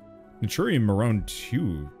 Naturian Marone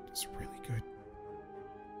 2 is really good.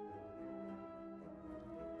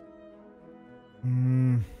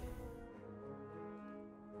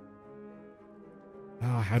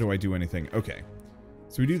 How do I do anything? Okay.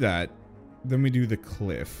 So we do that. Then we do the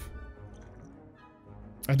cliff.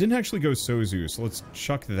 I didn't actually go Sozu, so let's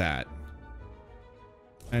chuck that.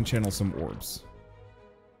 And channel some orbs.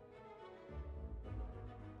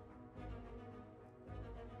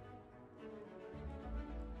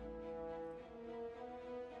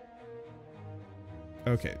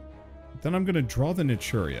 Okay. Then I'm going to draw the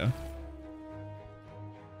Naturia.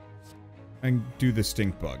 And do the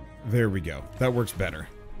stink bug. There we go. That works better.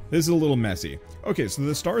 This is a little messy. Okay, so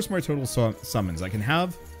the stars my total summons. I can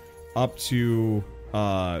have up to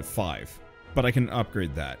 5. But I can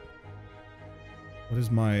upgrade that. What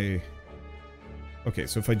is my... Okay,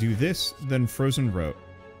 so if I do this, then Frozen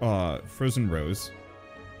Rose.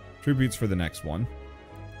 Tributes for the next one.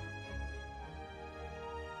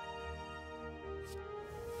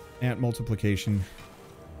 Ant multiplication.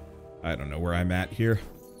 I don't know where I'm at here.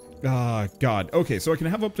 Ah, God. Okay, so I can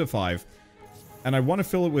have up to 5. And I want to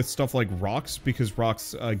fill it with stuff like rocks, because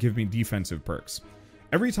rocks give me defensive perks.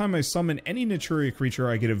 Every time I summon any Naturia creature,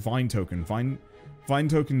 I get a Vine token. Vine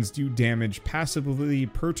tokens do damage passively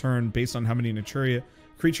per turn based on how many Naturia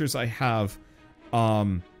creatures I have.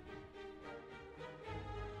 Oh.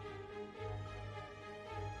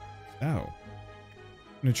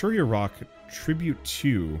 Naturia Rock, Tribute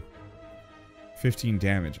 2. 15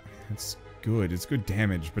 damage. That's good. It's good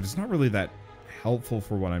damage, but it's not really that helpful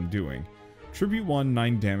for what I'm doing. Tribute 1,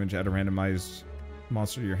 9 damage, add a randomized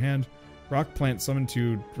monster to your hand. Rock Plant, summon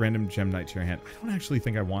 2 random Gem Knight to your hand. I don't actually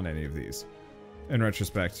think I want any of these. In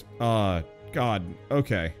retrospect. God.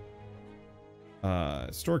 Okay.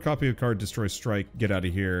 Store a copy of card, destroy strike, get out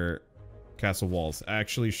of here. Castle walls. I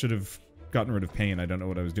actually should have gotten rid of pain. I don't know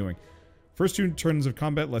what I was doing. First 2 turns of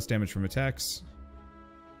combat, less damage from attacks.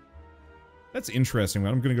 That's interesting, but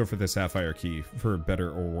I'm going to go for the Sapphire Key for better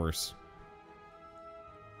or worse.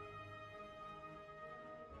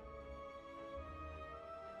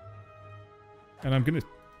 And I'm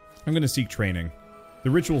gonna seek training. The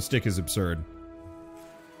ritual stick is absurd.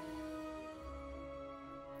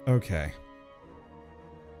 Okay.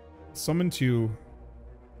 Summon 2,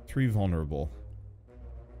 3 vulnerable.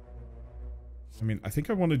 I mean, I think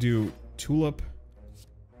I want to do Tulip,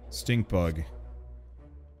 Stinkbug,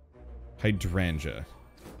 Hydrangea.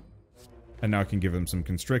 And now I can give him some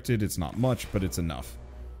Constricted. It's not much, but it's enough.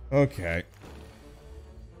 Okay.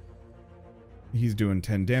 He's doing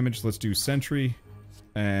 10 damage. Let's do Sentry.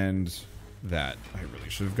 And that. I really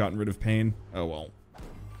should have gotten rid of Pain. Oh well.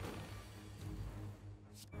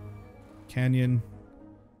 Canyon.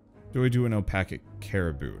 Do I do an Alpaca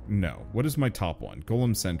Caribou? No. What is my top one?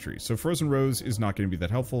 Golem Sentry. So Frozen Rose is not going to be that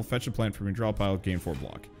helpful. Fetch a plant from your draw pile. Gain 4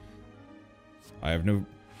 block. I have no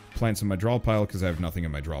plants in my draw pile because I have nothing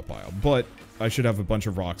in my draw pile. But I should have a bunch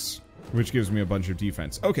of rocks, which gives me a bunch of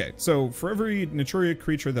defense. Okay, so for every Naturia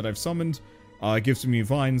creature that I've summoned, it gives me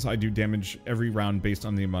vines. I do damage every round based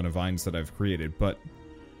on the amount of vines that I've created. But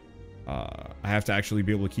I have to actually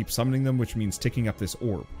be able to keep summoning them, which means ticking up this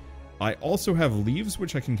orb. I also have leaves,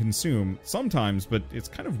 which I can consume sometimes, but it's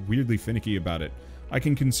kind of weirdly finicky about it. I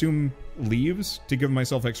can consume leaves to give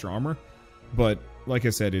myself extra armor, but like I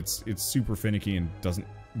said, it's super finicky and doesn't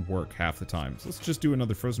work half the time. So let's just do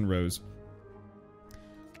another Frozen Rose.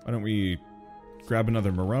 Why don't we grab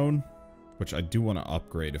another Marone, which I do want to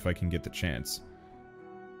upgrade if I can get the chance.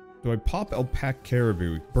 Do I pop Alpaca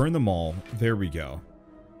Caribou, burn them all, there we go.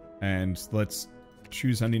 And let's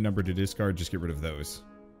choose any number to discard, just get rid of those.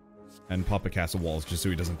 And pop a Castle Walls just so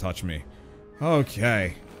he doesn't touch me.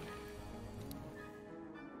 Okay.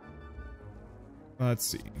 Let's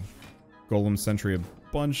see. Golem Sentry a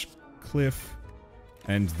bunch, Cliff,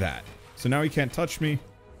 and that. So now he can't touch me.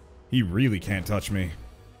 He really can't touch me.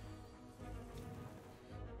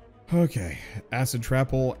 Okay. Acid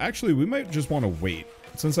Trapple. Actually, we might just want to wait.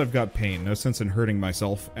 Since I've got pain, no sense in hurting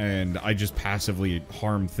myself, and I just passively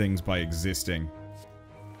harm things by existing.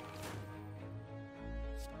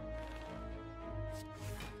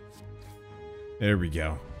 There we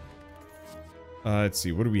go. Let's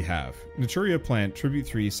see, what do we have? Naturia Plant, Tribute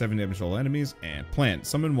 3, 7 damage to all enemies, and Plant,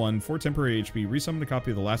 Summon 1, 4 temporary HP, resummon a copy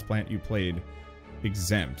of the last plant you played.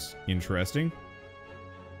 Exempt. Interesting.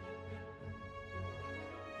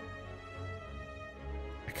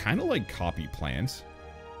 I kind of like Copy Plant.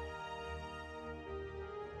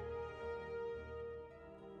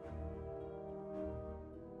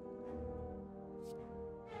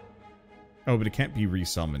 Oh, but it can't be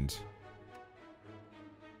resummoned.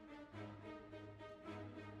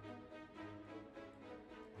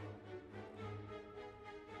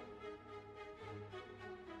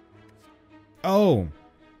 Oh,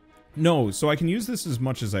 no, so I can use this as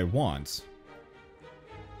much as I want.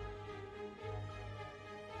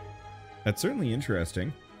 That's certainly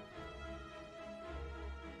interesting.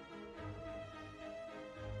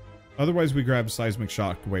 Otherwise, we grab Seismic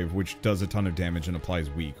Shockwave, which does a ton of damage and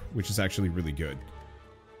applies weak, which is actually really good.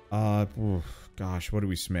 Gosh, what do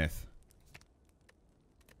we smith?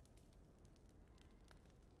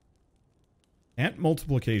 Ant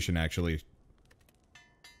Multiplication, actually.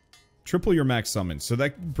 Triple your max summons. So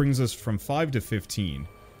that brings us from 5 to 15.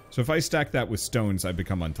 So if I stack that with stones, I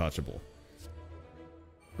become untouchable.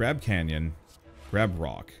 Grab Canyon. Grab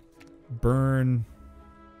Rock. Burn.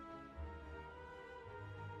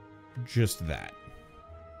 Just that.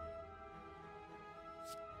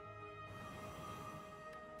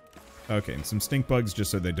 Okay, and some stink bugs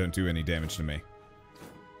just so they don't do any damage to me.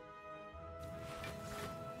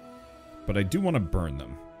 But I do want to burn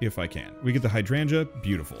them, if I can. We get the Hydrangea.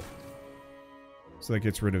 Beautiful. So that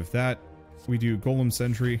gets rid of that. We do Golem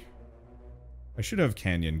Sentry. I should have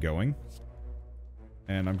Canyon going.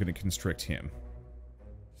 And I'm going to constrict him.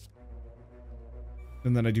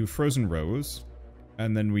 And then I do Frozen Rose.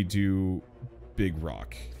 And then we do Big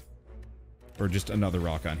Rock. Or just another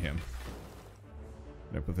rock on him.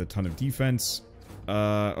 Up with a ton of defense.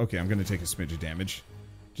 Okay, I'm going to take a smidge of damage.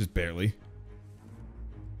 Just barely.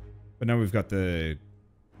 But now we've got the...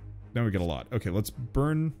 Now we get a lot. Okay, let's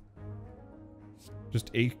burn... Just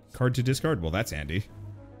a card to discard. Well, that's handy.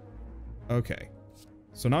 Okay.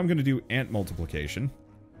 So now I'm going to do Ant Multiplication.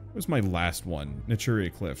 Where's my last one?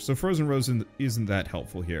 Naturia Cliff. So Frozen Rose isn't that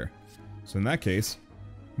helpful here. So in that case,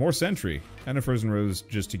 more Sentry. And a Frozen Rose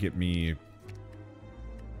just to get me...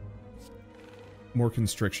 more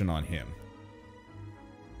constriction on him.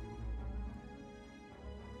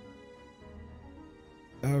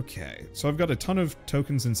 Okay, so I've got a ton of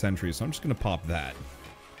tokens and sentries, so I'm just going to pop that.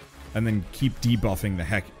 And then keep debuffing the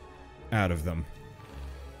heck out of them.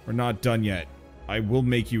 We're not done yet. I will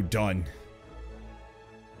make you done.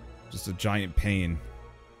 Just a giant pain.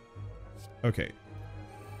 Okay.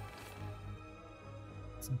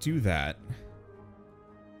 Let's do that.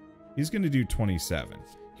 He's going to do 27.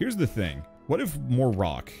 Here's the thing. What if more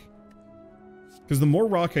rock? Because the more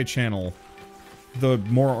rock I channel, the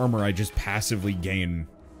more armor I just passively gain.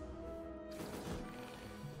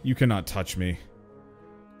 You cannot touch me.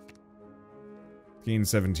 Gain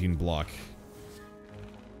 17 block.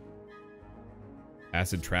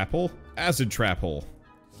 Acid Trap Hole? Acid Trap Hole.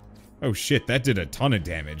 Oh shit, that did a ton of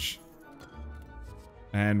damage.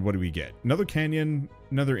 And what do we get? Another Canyon,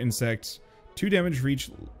 another Insect, 2 damage for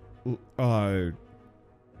each...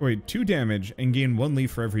 Wait, 2 damage and gain 1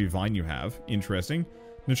 leaf for every vine you have. Interesting.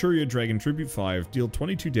 Naturia Dragon Tribute 5. Deal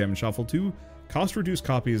 22 damage. Shuffle 2. Cost reduced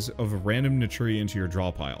copies of a random Naturia into your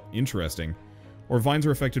draw pile. Interesting. Or vines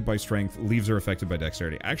are affected by strength. Leaves are affected by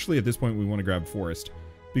dexterity. Actually, at this point, we want to grab Forest.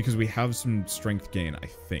 Because we have some strength gain, I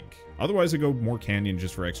think. Otherwise, I go more Canyon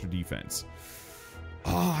just for extra defense.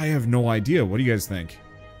 Oh, I have no idea. What do you guys think?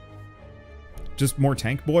 Just more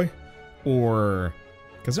Tank Boy? Or...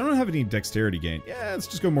 Because I don't have any dexterity gain. Yeah, let's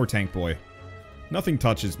just go more Tank Boy. Nothing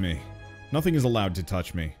touches me. Nothing is allowed to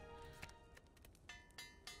touch me.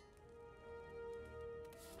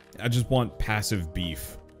 I just want passive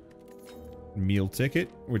beef. Meal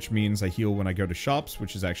ticket, which means I heal when I go to shops,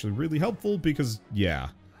 which is actually really helpful because, yeah.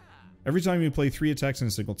 Every time you play 3 attacks in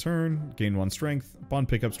a single turn, gain 1 strength. Upon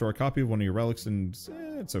pickup, store a copy of one of your relics, and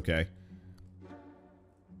it's okay.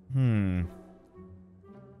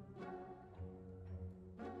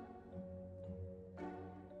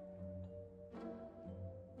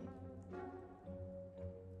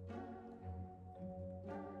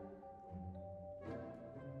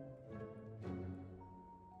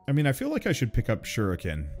 I mean, I feel like I should pick up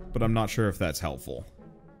Shuriken, but I'm not sure if that's helpful.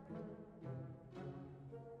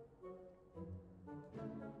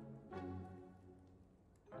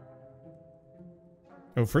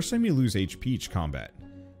 Oh, first time you lose HP each combat.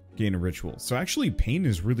 Gain a ritual. So actually, pain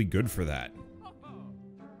is really good for that.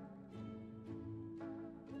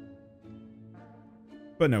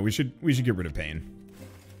 But no, we should get rid of pain.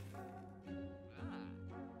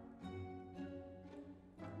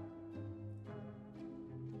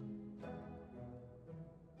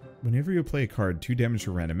 Whenever you play a card, 2 damage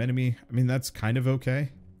to a random enemy. I mean, that's kind of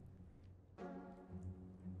okay.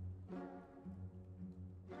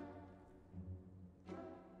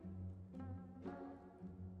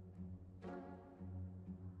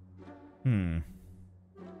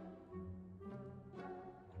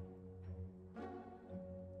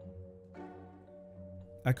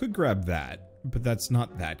 I could grab that, but that's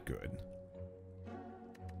not that good.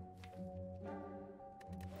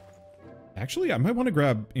 Actually, I might want to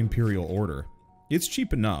grab Imperial Order. It's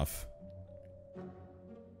cheap enough.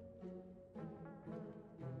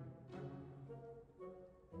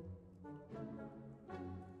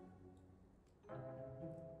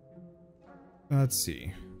 Let's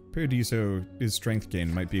see. Paradiso is strength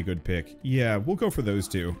gain, might be a good pick. Yeah, we'll go for those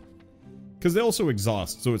two. Because they also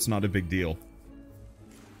exhaust, so it's not a big deal.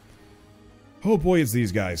 Oh boy, it's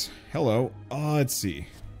these guys. Hello. Let's see.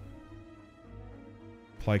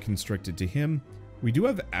 Apply Constricted to him. We do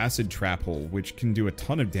have Acid Trap Hole, which can do a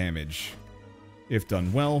ton of damage. If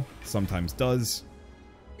done well, sometimes does.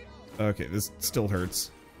 Okay, this still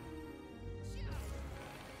hurts.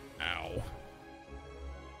 Ow.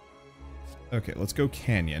 Okay, let's go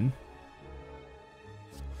Canyon.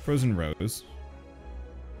 Frozen Rose.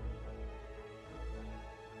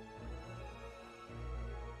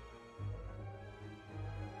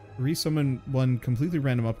 Resummon one completely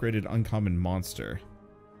random upgraded uncommon monster.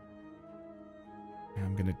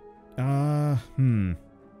 I'm gonna... I'm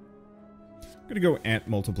gonna go Ant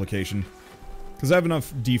Multiplication. Because I have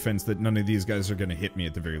enough defense that none of these guys are gonna hit me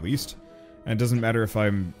at the very least. And it doesn't matter if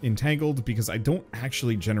I'm entangled, because I don't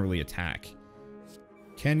actually generally attack.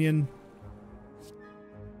 Canyon.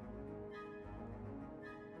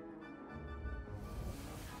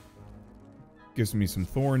 Gives me some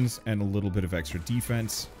thorns and a little bit of extra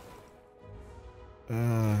defense.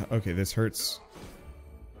 Okay, this hurts.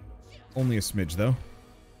 Only a smidge, though.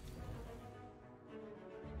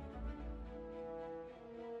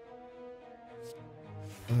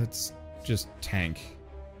 Let's just tank.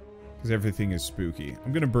 Because everything is spooky.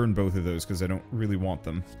 I'm gonna burn both of those because I don't really want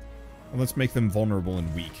them. And let's make them vulnerable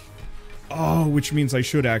and weak. Oh, which means I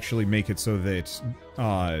should actually make it so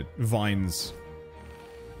that vines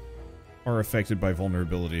are affected by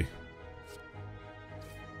vulnerability.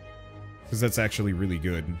 Because that's actually really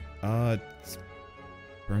good.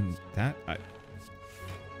 Burn that?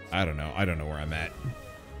 I don't know. I don't know where I'm at.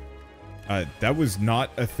 That was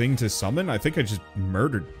not a thing to summon? I think I just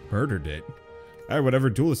murdered it. Alright, whatever.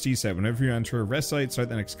 Duelist E-set. Whenever you enter a rest site, start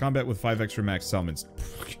the next combat with 5 extra max summons.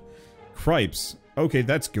 Cripes. Okay,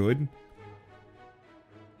 that's good.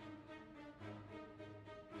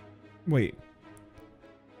 Wait.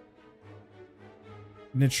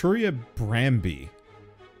 Naturia Bramby.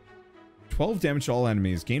 12 damage to all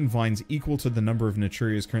enemies. Gain vines equal to the number of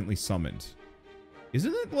Naturias currently summoned.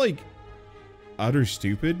 Isn't it, like, utter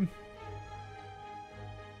stupid?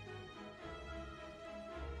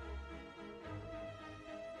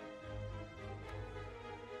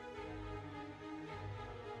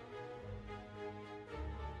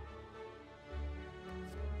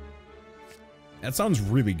 That sounds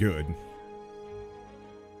really good.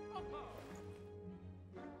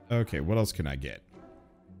 Okay, what else can I get?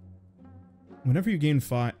 Whenever you gain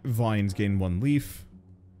vines, gain 1 leaf.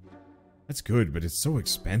 That's good, but it's so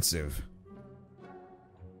expensive.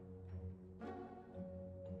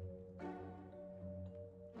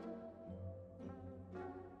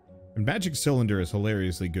 And Magic Cylinder is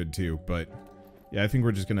hilariously good too, but yeah, I think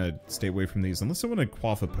we're just gonna stay away from these unless I want to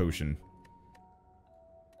quaff a potion.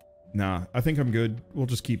 Nah, I think I'm good. We'll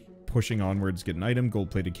just keep pushing onwards, get an item,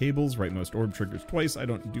 gold-plated cables, rightmost orb triggers twice. I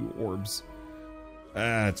don't do orbs.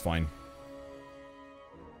 It's fine.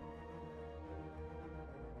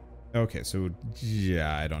 Okay, so,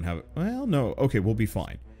 yeah, I don't have... Well, no. Okay, we'll be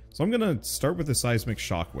fine. So I'm gonna start with the Seismic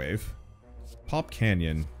Shockwave, pop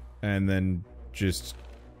Canyon, and then just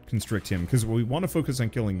constrict him, because we want to focus on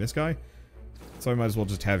killing this guy, so I might as well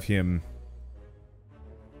just have him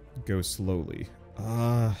go slowly.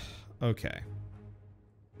 Okay.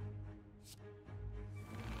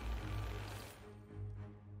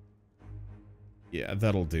 Yeah,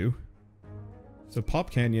 that'll do. So pop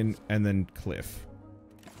Canyon, and then Cliff.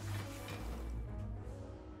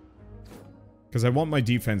 Because I want my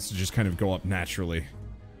defense to just kind of go up naturally.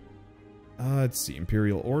 Let's see.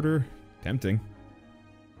 Imperial Order. Tempting.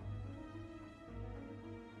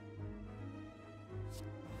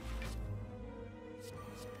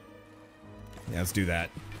 Yeah, let's do that.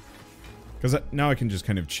 Because now I can just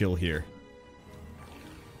kind of chill here.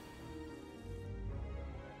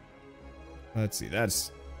 Let's see.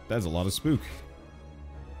 That's a lot of spook.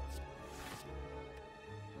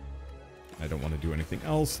 I don't want to do anything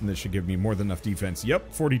else, and this should give me more than enough defense.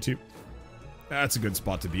 Yep, 42. That's a good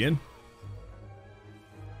spot to be in.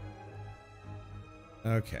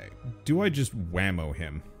 Okay. Do I just whammo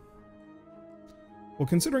him? Well,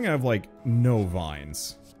 considering I have, like, no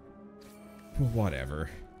vines. Well, whatever.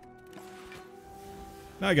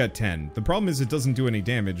 Now I got 10. The problem is it doesn't do any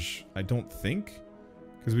damage, I don't think.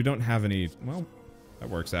 Because we don't have any... Well, that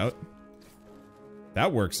works out.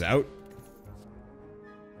 That works out.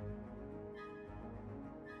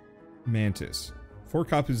 Mantis. 4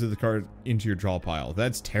 copies of the card into your draw pile.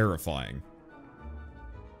 That's terrifying.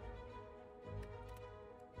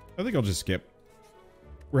 I think I'll just skip.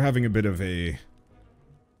 We're having a bit of a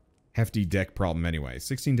hefty deck problem anyway.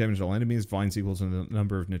 16 damage to all enemies. Vines equals to the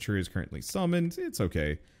number of Naturias currently summoned. It's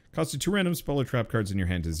okay. Cost you 2 random spell or trap cards in your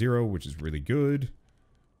hand to 0, which is really good.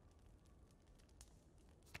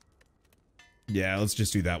 Yeah, let's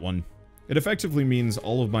just do that one. It effectively means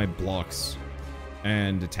all of my blocks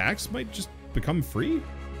And attacks might just become free?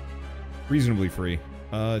 Reasonably free.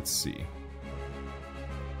 Let's see.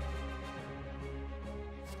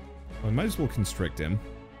 Well, I might as well constrict him.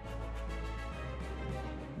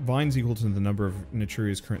 Vines equal to the number of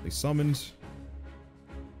Naturias currently summoned.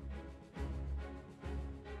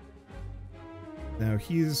 Now,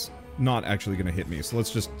 he's not actually going to hit me, so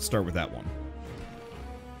let's just start with that one.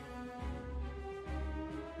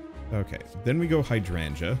 Okay, then we go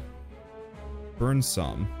Hydrangea. Burn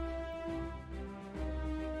some.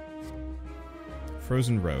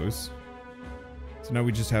 Frozen Rose. So now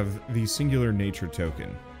we just have the singular nature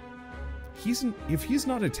token. If he's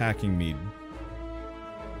not attacking me,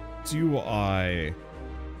 do I...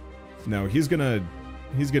 No, he's gonna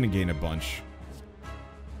gain a bunch.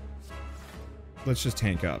 Let's just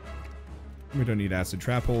tank up. We don't need Acid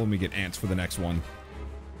Trap Hole, and we get Ants for the next one.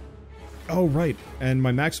 Oh, right. And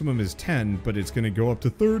my maximum is 10, but it's gonna go up to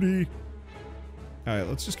 30. Alright,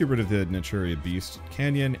 let's just get rid of the Naturia Beast.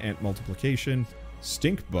 Canyon, Ant Multiplication,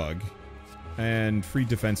 Stink Bug, and free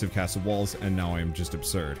defensive Castle Walls, and now I'm just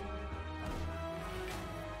absurd.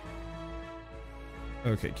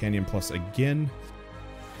 Okay, Canyon plus again.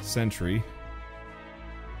 Sentry.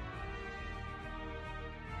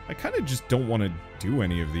 I kind of just don't want to do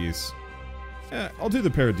any of these. I'll do the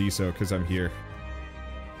Paradiso, because I'm here.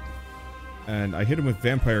 And I hit him with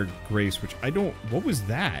Vampire Grace, which I don't... What was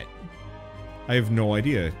that? I have no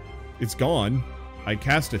idea. It's gone. I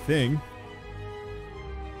cast a thing.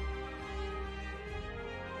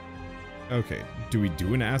 Okay, do we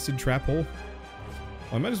do an Acid Trap Hole? Well,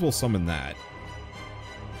 I might as well summon that.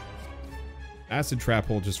 Acid Trap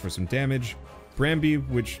Hole just for some damage. Bramby,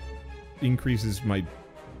 which increases my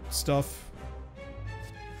stuff.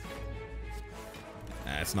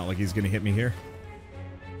 It's not like he's gonna hit me here.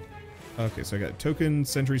 Okay, so I got token,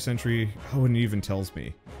 sentry. Oh, and it even tells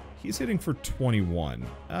me. He's hitting for 21.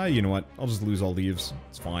 You know what? I'll just lose all leaves.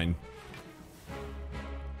 It's fine.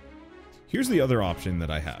 Here's the other option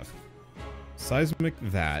that I have. Seismic,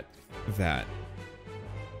 that.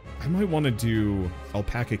 I might want to do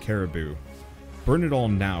Alpaca Caribou. Burn it all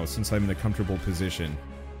now, since I'm in a comfortable position.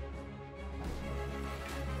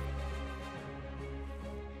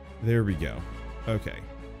 There we go. Okay.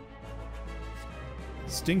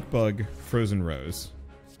 Stink Bug, Frozen Rose.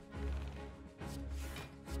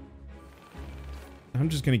 I'm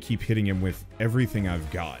just gonna keep hitting him with everything I've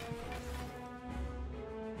got.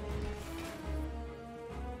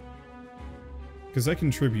 Because I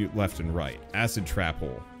contribute left and right. Acid Trap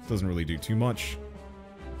Hole. Doesn't really do too much,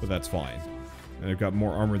 but that's fine. And I've got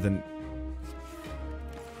more armor than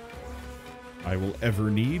I will ever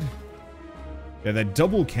need. Yeah, that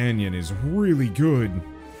double canyon is really good.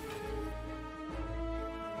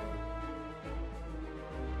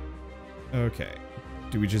 Okay.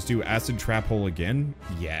 Do we just do Acid Trap Hole again?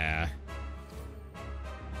 Yeah.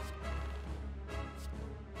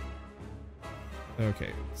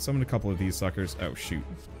 Okay. Summon a couple of these suckers. Oh, shoot.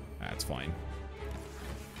 That's fine.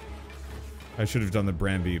 I should have done the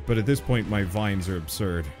Bramby, but at this point my vines are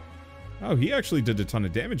absurd. Oh, he actually did a ton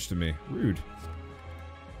of damage to me. Rude.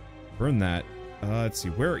 Burn that. Let's see,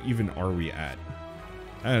 where even are we at?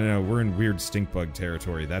 I don't know, we're in weird stink bug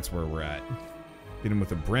territory. That's where we're at. Hit him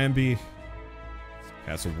with a Bramby.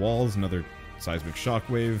 Castle Walls, another Seismic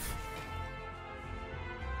Shockwave.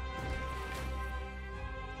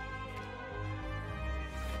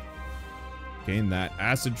 Gain that.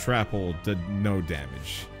 Acid Trap Hole did no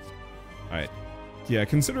damage. Alright. Yeah,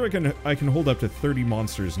 consider I can hold up to 30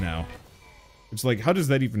 monsters now. It's like, how does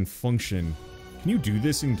that even function? Can you do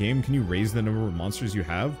this in game? Can you raise the number of monsters you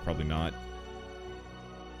have? Probably not.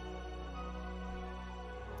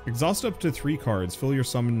 Exhaust up to 3 cards. Fill your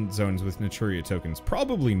summon zones with Naturia tokens.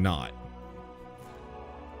 Probably not.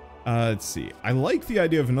 Let's see. I like the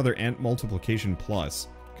idea of another Ant Multiplication Plus.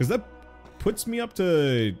 Because that puts me up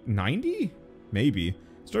to 90? Maybe.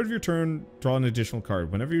 Start of your turn, draw an additional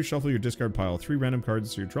card. Whenever you shuffle your discard pile, 3 random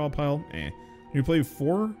cards to your draw pile. When you play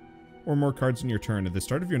 4 or more cards in your turn, at the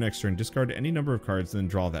start of your next turn, discard any number of cards, then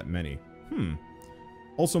draw that many.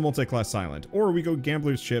 Also multi-class silent. Or we go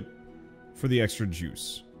Gambler's Chip for the extra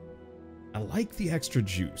juice. I like the extra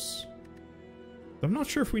juice. But I'm not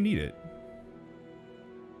sure if we need it.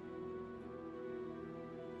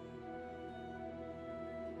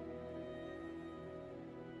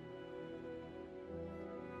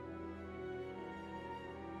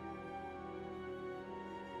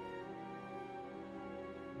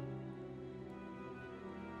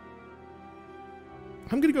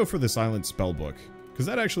 I'm gonna go for the Silent Spellbook, because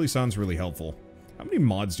that actually sounds really helpful. How many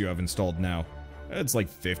mods do you have installed now? It's like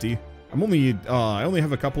 50. I only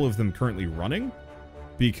have a couple of them currently running,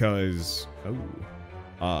 Because...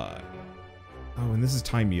 Oh, and this is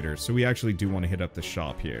time meter, so we actually do want to hit up the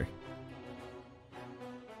shop here.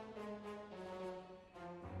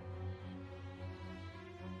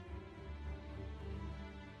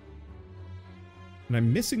 And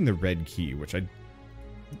I'm missing the red key, which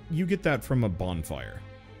you get that from a bonfire.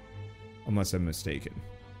 Unless I'm mistaken.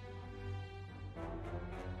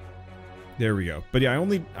 There we go. But yeah, I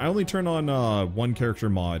only turn on one character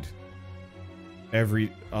mod every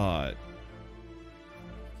time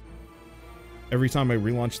I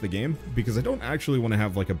relaunch the game, because I don't actually want to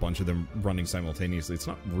have like a bunch of them running simultaneously. It's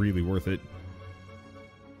not really worth it.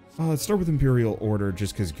 Let's start with Imperial Order,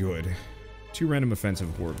 just because good. 2 random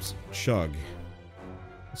offensive orbs. Chug.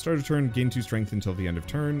 Start a turn, gain 2 strength until the end of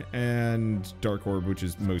turn, and Dark Orb, which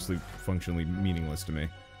is mostly functionally meaningless to me.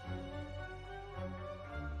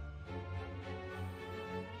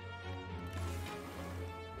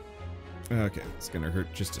 Okay, it's gonna hurt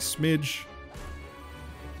just a smidge.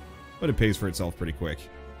 But it pays for itself pretty quick.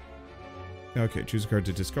 Okay, choose a card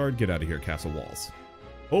to discard, get out of here, Castle Walls.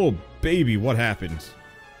 Oh, baby, what happened?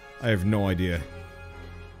 I have no idea.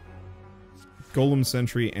 Golem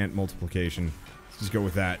Sentry, Ant Multiplication. Let's just go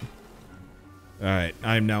with that. Alright,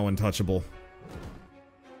 I'm now untouchable.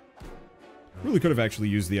 Really could have actually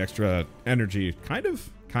used the extra energy. Kind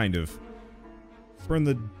of. Burn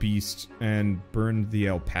the beast and burn the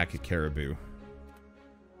alpaca caribou.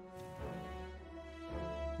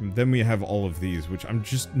 And then we have all of these, which I'm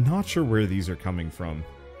just not sure where these are coming from.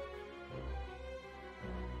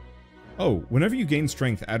 Oh, whenever you gain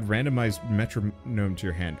strength, add randomized metronome to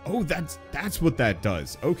your hand. Oh, that's what that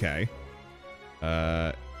does. Okay.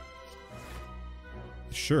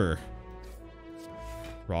 Sure.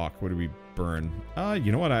 Rock, what do we burn?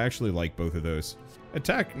 You know what? I actually like both of those.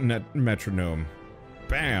 Attack metronome.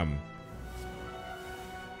 Bam.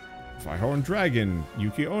 Firehorn Dragon.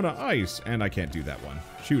 Yuki-Onna Ice. And I can't do that one.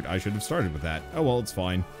 Shoot, I should have started with that. Oh well, it's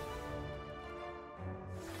fine.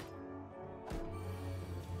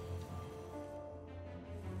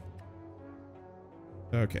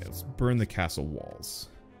 Okay, let's burn the castle walls.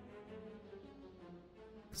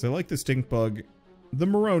 Because I like the stink bug. The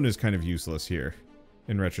Marone is kind of useless here,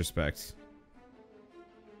 in retrospect.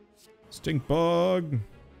 Stink bug!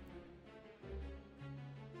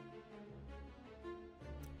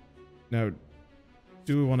 Now,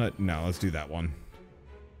 do we want to... No, let's do that one.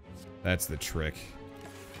 That's the trick.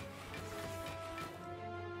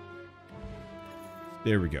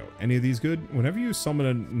 There we go. Any of these good? Whenever you summon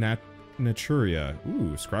a Naturia...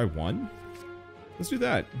 Ooh, Scry 1? Let's do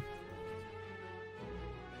that.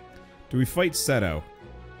 Do we fight Seto?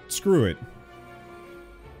 Screw it.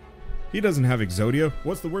 He doesn't have Exodia.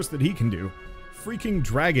 What's the worst that he can do? Freaking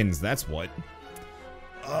dragons, that's what.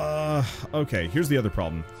 Okay, here's the other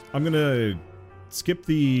problem. I'm gonna skip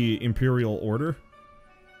the Imperial Order.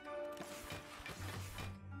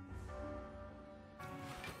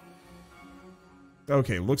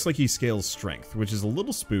 Okay, looks like he scales strength, which is a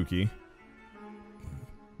little spooky,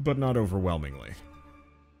 but not overwhelmingly.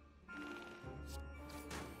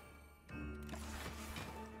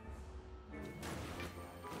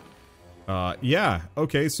 Yeah,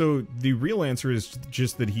 okay, so the real answer is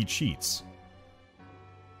just that he cheats.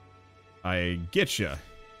 I getcha.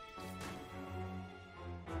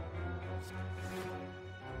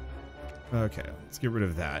 Okay, let's get rid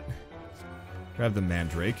of that. Grab the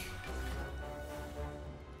Mandrake.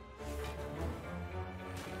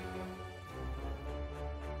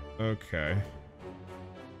 Okay.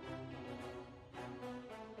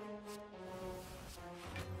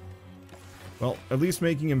 Well, at least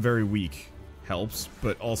making him very weak helps,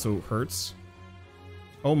 but also hurts.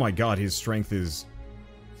 Oh my god, his strength is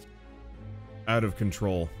out of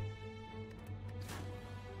control.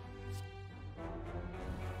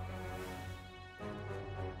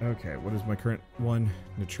 Okay, what is my current one?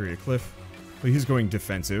 Natria Cliff. Well, he's going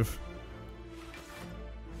defensive.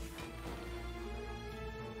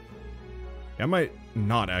 I might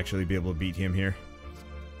not actually be able to beat him here.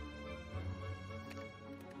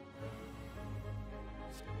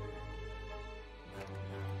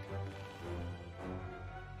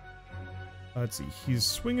 Let's see, he's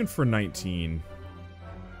swinging for 19.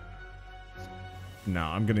 No,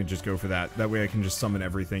 I'm gonna just go for that. That way I can just summon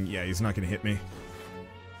everything. Yeah, he's not gonna hit me.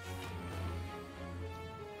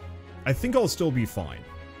 I think I'll still be fine.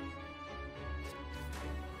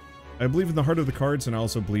 I believe in the heart of the cards, and I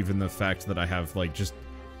also believe in the fact that I have, like, just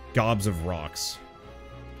gobs of rocks.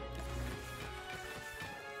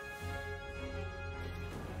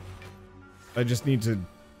 I just need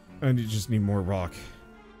more rock.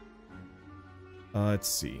 Let's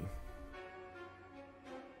see.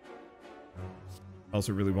 I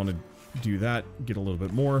also really want to do that, get a little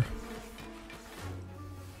bit more.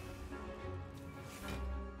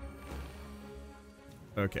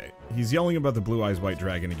 Okay, he's yelling about the blue eyes white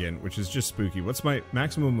dragon again, which is just spooky. What's my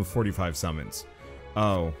maximum of 45 summons?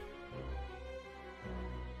 Oh.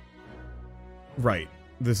 Right,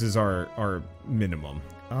 this is our minimum.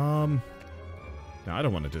 No, I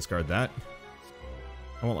don't want to discard that.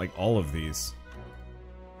 I want, like, all of these.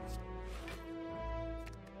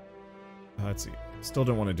 Let's see. Still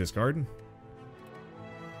don't want to discard.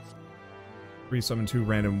 3-summon 2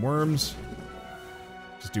 random worms.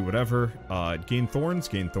 Just do whatever. Gain thorns?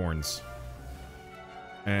 Gain thorns.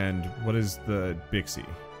 And what is the Bixie?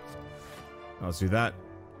 Let's do that.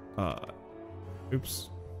 Oops.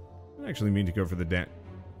 I actually mean to go for the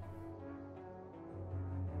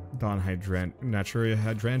Naturia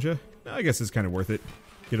Hydrangea. I guess it's kind of worth it.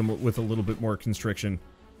 Get him with a little bit more constriction.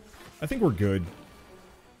 I think we're good.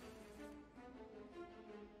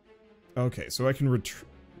 Okay, so I can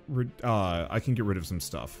I can get rid of some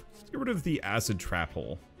stuff. Let's get rid of the acid trap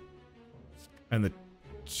hole. And the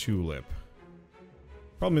tulip.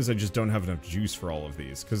 Problem is I just don't have enough juice for all of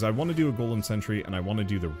these. Because I want to do a golem sentry and I want to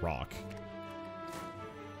do the rock.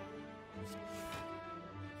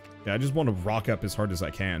 Yeah, I just want to rock up as hard as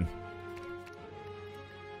I can.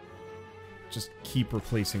 Just keep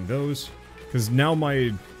replacing those. Because now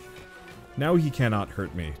he cannot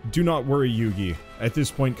hurt me. Do not worry, Yugi. At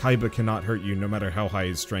this point, Kaiba cannot hurt you no matter how high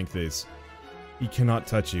his strength is. He cannot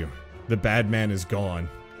touch you. The bad man is gone.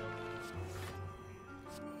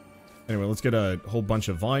 Anyway, let's get a whole bunch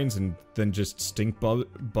of vines and then just stink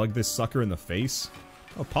bug this sucker in the face.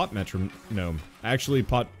 Oh, pot metronome. Actually,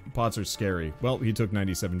 pots are scary. Well, he took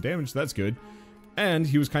 97 damage, that's good. And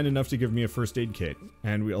he was kind enough to give me a first aid kit.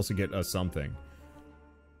 And we also get a something.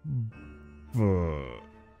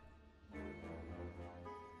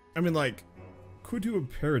 I mean, like, could do a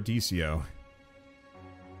Paradiso.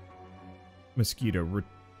 Mosquito.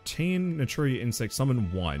 Retain Naturia Insect,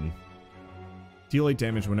 summon 1. Deal 8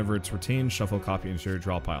 damage whenever it's retained, shuffle copy into your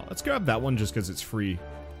draw pile. Let's grab that one just because it's free.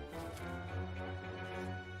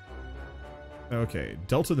 Okay,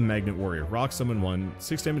 Delta the Magnet Warrior. Rock, summon 1.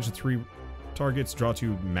 6 damage to 3 targets, draw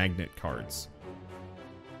 2 magnet cards.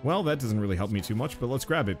 Well, that doesn't really help me too much, but let's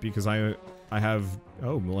grab it because I have...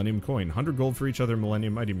 Oh, Millennium Coin. 100 gold for each other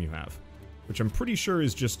Millennium item you have. Which I'm pretty sure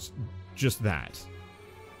is just that.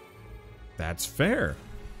 That's fair.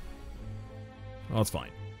 Well, it's fine.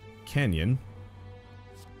 Canyon.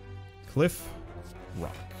 Cliff.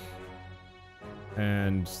 Rock.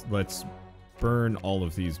 And let's burn all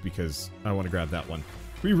of these because I want to grab that one.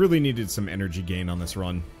 We really needed some energy gain on this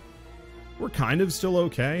run. We're kind of still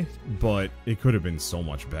okay, but it could have been so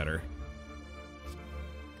much better.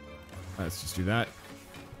 Let's just do that.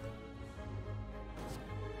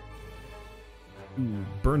 Ooh,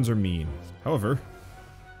 burns are mean. However,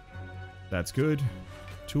 that's good.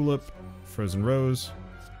 Tulip, Frozen Rose,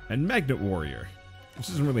 and Magnet Warrior. Which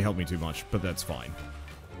doesn't really help me too much, but that's fine.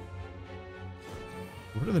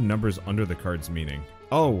 What are the numbers under the cards meaning?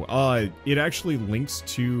 Oh, it actually links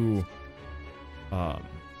to...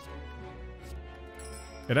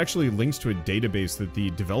 It actually links to a database that the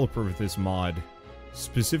developer of this mod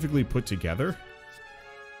specifically put together.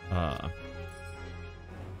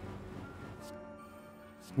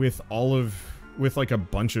 With like a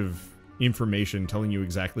bunch of information telling you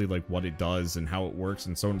exactly like what it does and how it works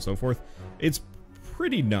and so on and so forth. It's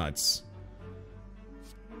pretty nuts.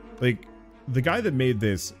 Like, the guy that made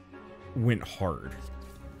this went hard.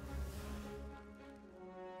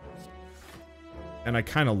 And I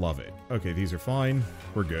kind of love it. Okay, these are fine.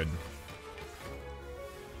 We're good.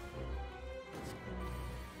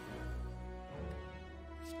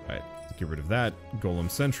 Alright, get rid of that. Golem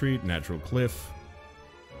Sentry, Natural Cliff.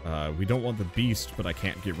 We don't want the Beast, but I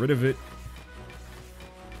can't get rid of it.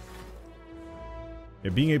 Yeah,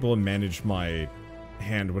 being able to manage my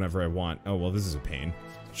hand whenever I want. Oh, well, this is a pain.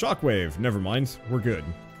 Shockwave! Never mind. We're good.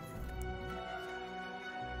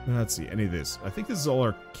 Let's see, any of this. I think this is all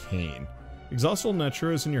arcane. Exhaust all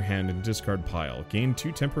Naturas in your hand and discard pile. Gain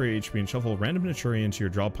 2 temporary HP and shuffle random Naturia into your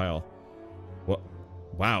draw pile. What?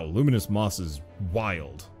 Wow, Luminous Moss is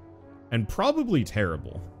wild. And probably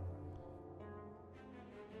terrible.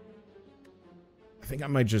 I think I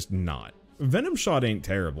might just not. Venom Shot ain't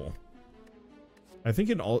terrible. I think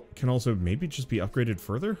it can also maybe just be upgraded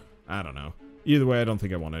further? I don't know. Either way, I don't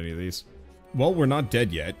think I want any of these. Well, we're not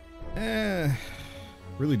dead yet.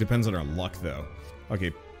 Really depends on our luck, though.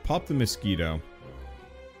 Okay, pop the mosquito.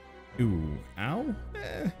 Ooh, ow?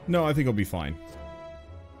 No, I think I'll be fine.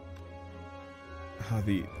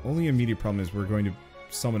 The only immediate problem is we're going to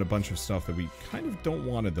summon a bunch of stuff that we kind of don't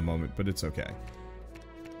want at the moment, but it's okay.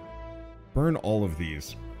 burn all of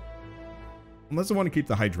these. Unless I want to keep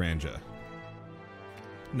the hydrangea.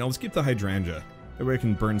 No, let's keep the hydrangea. That way I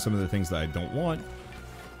can burn some of the things that I don't want.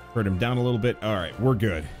 Hurt him down a little bit. Alright, we're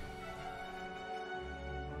good.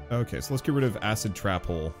 Okay, so let's get rid of Acid Trap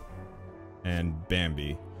Hole and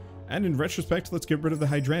Bambi. And in retrospect, let's get rid of the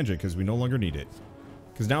hydrangea, because we no longer need it.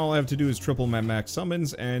 Because now all I have to do is triple my max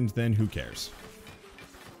summons, and then who cares?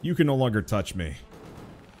 You can no longer touch me.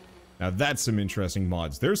 Now that's some interesting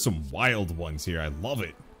mods. There's some wild ones here. I love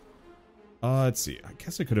it. Let's see. I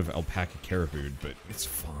guess I could have Alpaca Caribou, but it's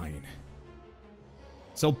fine.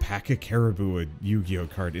 Is Alpaca Caribou a Yu-Gi-Oh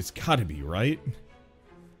card? It's gotta be, right?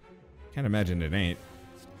 Can't imagine it ain't.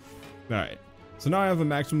 Alright. So now I have a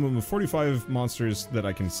maximum of 45 monsters that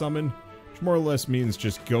I can summon, which more or less means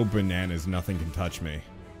just go bananas, nothing can touch me.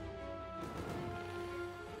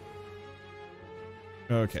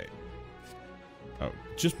 Okay. Oh,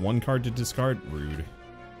 just one card to discard? Rude.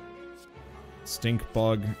 Stink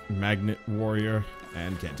Bug, Magnet Warrior,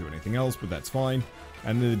 and can't do anything else, but that's fine.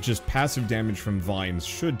 And then just passive damage from vines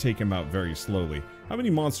should take him out very slowly. How many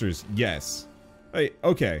monsters? Yes. Hey,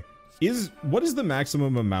 okay. What is the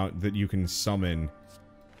maximum amount that you can summon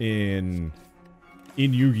in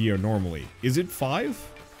Yu-Gi-Oh normally? Is it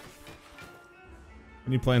 5?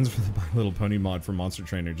 Any plans for the My Little Pony mod for Monster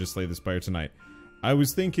Trainer? Just slay the Spire tonight. I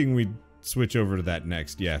was thinking we'd switch over to that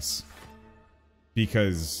next, yes.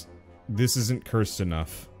 Because this isn't cursed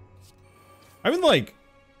enough. I mean, like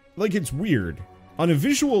it's weird. On a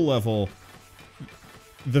visual level,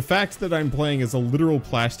 the fact that I'm playing as a literal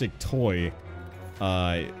plastic toy,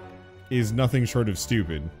 is nothing short of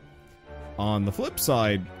stupid. On the flip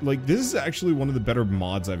side, like, this is actually one of the better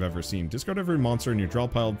mods I've ever seen. Discard every monster in your draw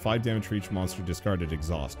pile, 5 damage for each monster discarded,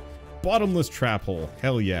 exhaust. Bottomless Trap Hole,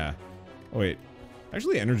 hell yeah. Oh wait,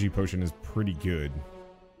 actually Energy Potion is pretty good.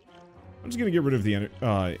 I'm just gonna get rid of the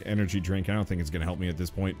energy drink. I don't think it's gonna help me at this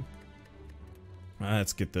point.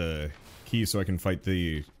 Let's get the key so I can fight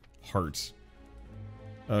the heart.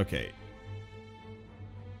 Okay.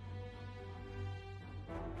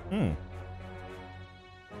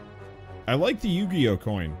 I like the Yu-Gi-Oh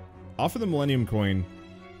coin. Offer the Millennium coin.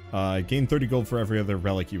 Gain 30 gold for every other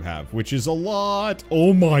relic you have, which is a lot.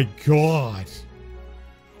 Oh my god.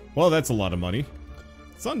 Well, that's a lot of money.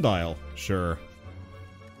 Sundial, sure.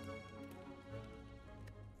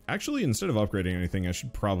 Actually, instead of upgrading anything, I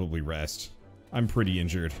should probably rest. I'm pretty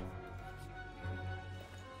injured.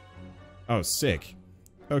 Oh, sick.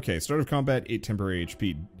 Okay, start of combat, 8 temporary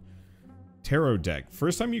HP. Tarot deck.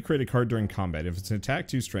 First time you create a card during combat. If it's an attack,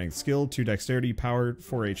 2 strength, skill, 2 dexterity, power,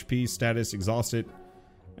 4 HP, status, exhaust it.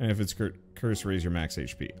 And if it's curse, raise your max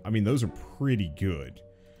HP. I mean, those are pretty good.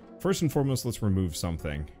 First and foremost, let's remove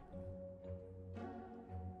something.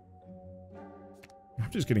 I'm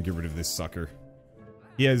just gonna get rid of this sucker.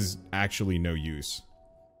 He has actually no use.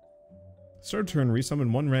 Start turn,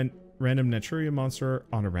 resummon 1 random Naturia monster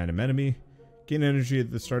on a random enemy. Gain energy at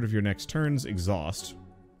the start of your next turns, exhaust.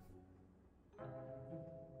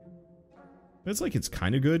 It's like it's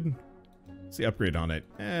kind of good. What's the upgrade on it?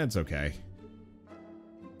 It's okay.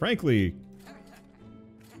 Frankly,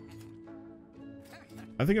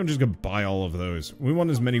 I think I'm just gonna buy all of those. We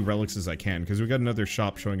want as many relics as I can, because we got another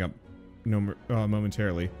shop showing up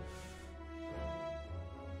momentarily.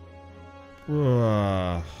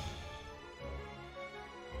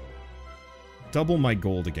 Double my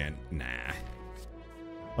gold again. Nah.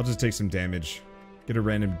 I'll just take some damage. Get a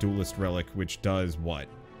random duelist relic, which does what?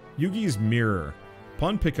 Yugi's Mirror.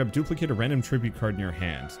 Upon pickup, duplicate a random tribute card in your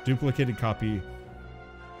hand. Duplicated copy.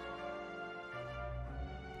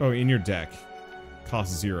 Oh, in your deck.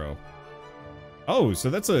 Cost 0. Oh, so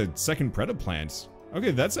that's a second Predaplant.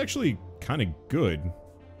 Okay, that's actually kind of good.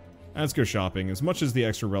 Let's go shopping. As much as the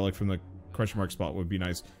extra relic from the question mark spot would be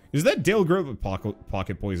nice. Is that Dale Grove with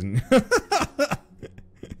pocket poison?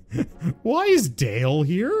 Why is Dale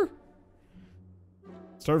here?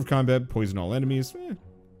 Start of combat, poison all enemies.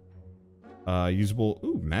 Usable,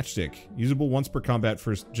 ooh, matchstick. Usable once per combat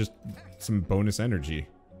for just some bonus energy.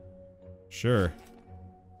 Sure.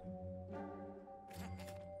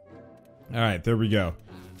 Alright, there we go.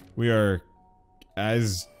 We are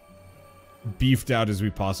as beefed out as we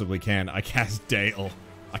possibly can. I cast Dale.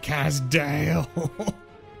 I cast Dale!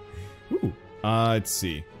 Ooh, let's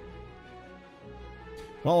see.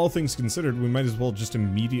 Well, all things considered, we might as well just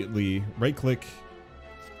immediately right-click,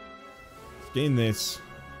 gain this.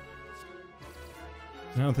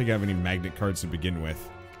 I don't think I have any magnet cards to begin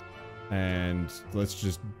with. And let's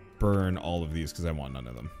just burn all of these because I want none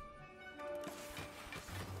of them.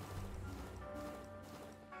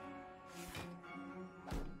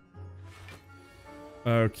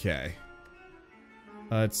 Okay.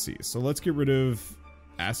 Let's see. So let's get rid of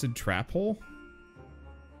Acid Trap Hole.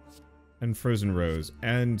 And Frozen Rose.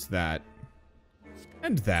 And that.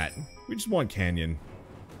 And that. We just want Canyon.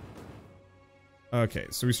 Okay,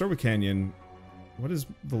 so we start with Canyon. What is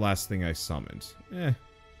the last thing I summoned?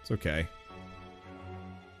 It's okay.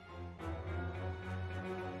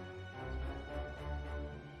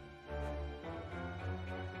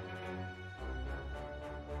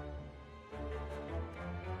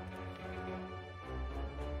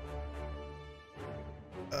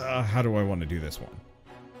 How do I want to do this one?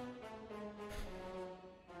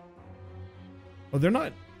 Oh, they're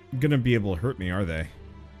not gonna be able to hurt me, are they?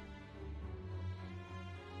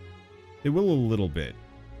 They will a little bit.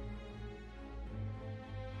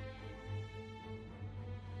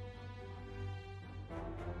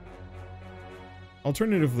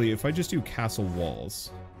 Alternatively, if I just do Castle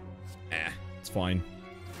Walls... it's fine.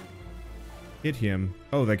 Hit him.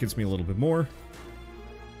 Oh, that gets me a little bit more.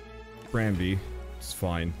 Bramby. It's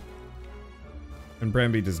fine. And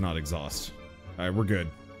Bramby does not exhaust. Alright, we're good.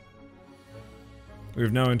 We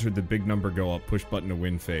have now entered the big number go up, push button to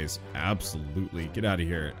win phase. Absolutely. Get out of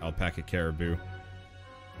here, Alpaca Caribou.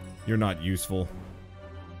 You're not useful.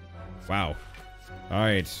 Wow.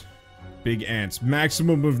 Alright. Big ants.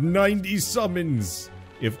 Maximum of 90 summons!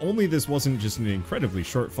 If only this wasn't just an incredibly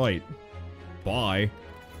short fight. Bye.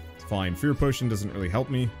 It's fine. Fear Potion doesn't really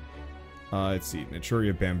help me. Let's see.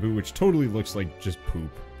 Naturia Bamboo, which totally looks like just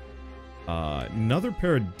poop. Another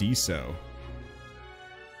Paradiso.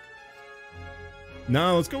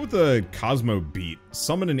 No, let's go with the Cosmo Beat.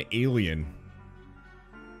 Summon an alien.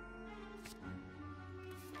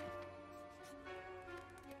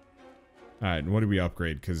 Alright, what do we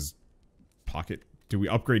upgrade? Because... Pocket... Do we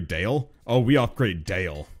upgrade Dale? Oh, we upgrade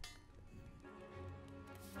Dale.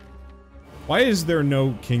 Why is there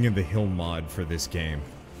no King of the Hill mod for this game?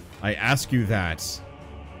 I ask you that.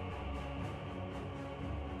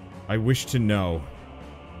 I wish to know.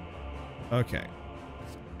 Okay.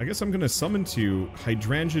 I guess I'm gonna summon to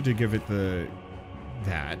Hydrangea to give it the...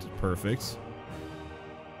 that. Perfect.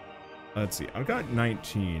 Let's see. I've got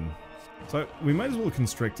 19. So we might as well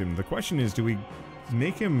constrict him. The question is, do we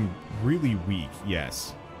make him really weak?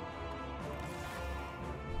 Yes.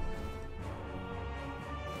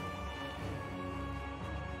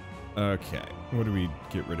 Okay. What do we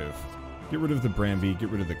get rid of? Get rid of the Bramby, get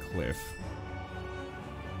rid of the Cliff.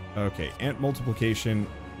 Okay, Ant Multiplication,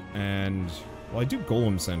 and... Well, I do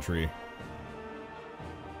Golem Sentry.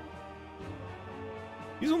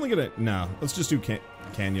 He's only gonna... No, let's just do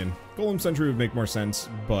Canyon. Golem Sentry would make more sense,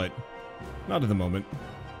 but... Not at the moment.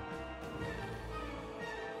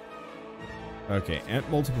 Okay, Ant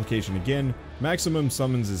Multiplication again. Maximum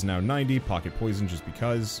summons is now 90. Pocket Poison just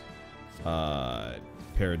because.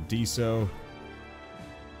 Paradiso.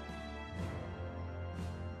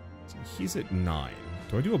 He's at 9.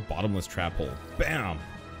 Do I do a Bottomless Trap Hole? Bam!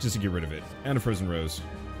 Just to get rid of it. And a Frozen Rose.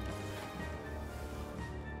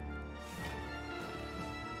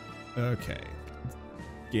 Okay.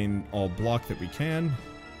 Gain all block that we can.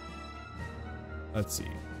 Let's see.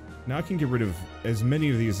 Now I can get rid of as many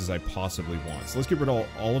of these as I possibly want. So let's get rid of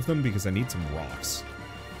all of them because I need some rocks.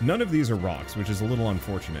 None of these are rocks, which is a little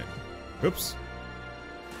unfortunate. Oops.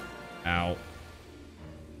 Ow.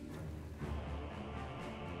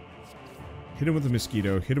 Hit him with a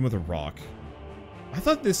mosquito, hit him with a rock. I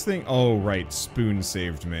thought this thing... Oh, right. Spoon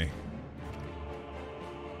saved me.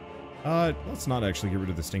 Let's not actually get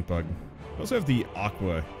rid of the stink bug. I also have the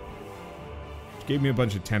aqua. Which gave me a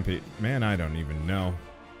bunch of tempe... Man, I don't even know.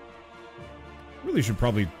 Really should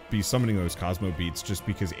probably be summoning those Cosmo Beats just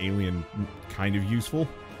because alien kind of useful.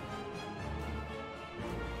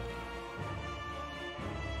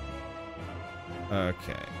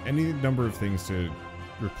 Okay. Any number of things to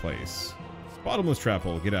replace. Bottomless Trap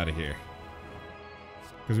Hole, get out of here.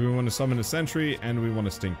 Because we want to summon a Sentry and we want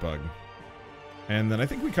a Stink Bug. And then I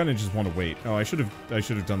think we kind of just want to wait. Oh, I should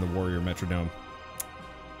have done the Warrior Metronome.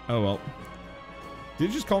 Oh well.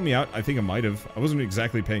 Did it just call me out? I think it might have. I wasn't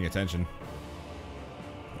exactly paying attention.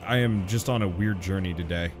 I am just on a weird journey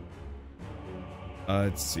today.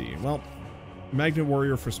 Let's see. Well, Magnet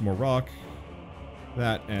Warrior for some more rock.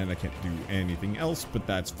 That, and I can't do anything else, but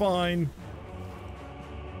that's fine.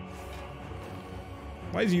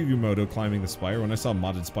 Why is Yugimoto climbing the Spire? When I saw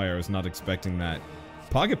modded Spire, I was not expecting that.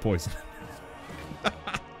 Pocket Poison.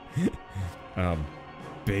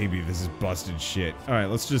 Baby, this is busted shit. Alright,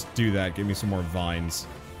 let's just do that. Give me some more vines.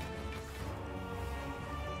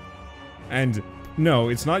 And, no,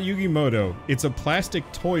 it's not Yugimoto. It's a plastic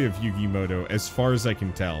toy of Yugimoto, as far as I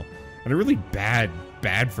can tell. And a really bad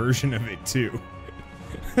version of it, too.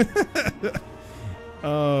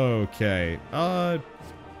 Okay.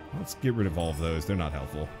 Let's get rid of all of those. They're not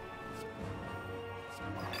helpful.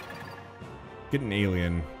 Get an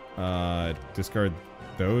alien. Discard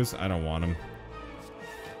those. I don't want them.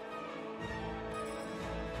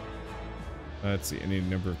 Let's see. Any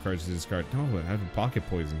number of cards to discard. No, I have a pocket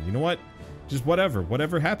poison. You know what? Just whatever.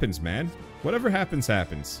 Whatever happens, man. Whatever happens,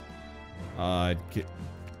 happens. Keep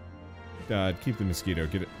the mosquito.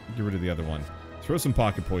 Get rid of the other one. Throw some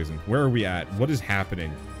pocket poison. Where are we at? What is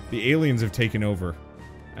happening? The aliens have taken over,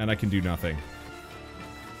 and I can do nothing.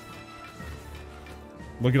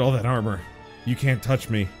 Look at all that armor. You can't touch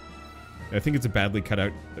me. I think it's a badly cut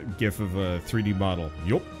out gif of a 3D model.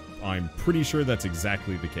 Yup. I'm pretty sure that's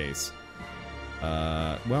exactly the case.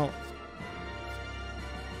 Well,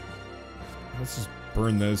 let's just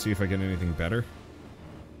burn those, see if I get anything better.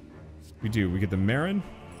 We do. We get the Marin.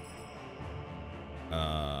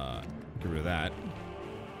 Get rid of that.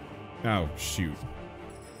 Oh, shoot.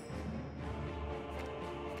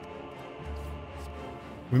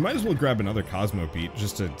 We might as well grab another Cosmo Beat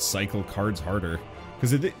just to cycle cards harder.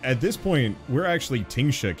 Because at this point, we're actually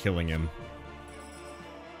Tingsha killing him.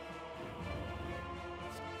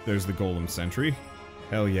 There's the Golem Sentry.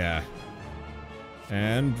 Hell yeah.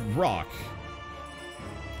 And rock.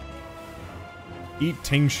 Eat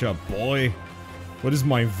Tingsha, boy. What is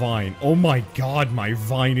my vine? Oh my god, my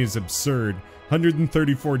vine is absurd.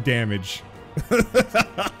 134 damage.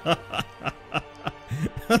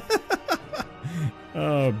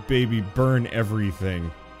 Oh, baby, burn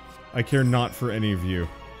everything. I care not for any of you.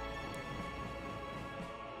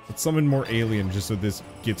 Let's summon more alien just so this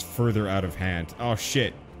gets further out of hand. Oh,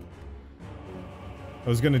 shit. I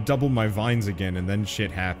was gonna double my vines again, and then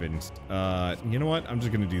shit happened. You know what? I'm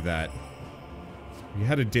just gonna do that. We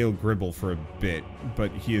had a Dale Gribble for a bit,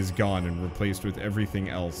 but he is gone and replaced with everything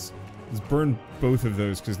else. Let's burn both of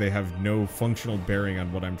those because they have no functional bearing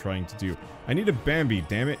on what I'm trying to do. I need a Bambi,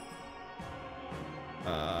 damn it.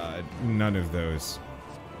 None of those.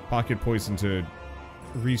 Pocket poison to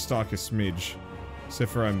restock a smidge.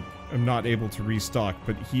 Except for I'm not able to restock,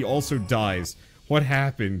 but he also dies. What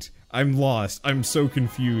happened? I'm lost. I'm so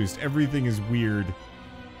confused. Everything is weird.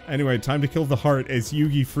 Anyway, time to kill the heart as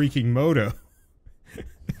Yugi freaking Moto.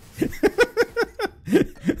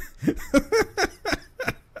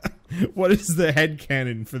 What is the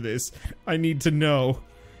headcanon for this? I need to know.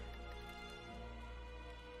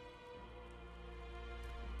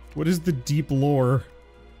 What is the deep lore?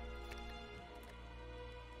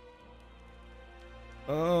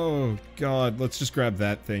 Oh god, let's just grab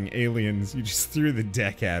that thing. Aliens, you just threw the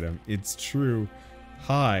deck at him. It's true.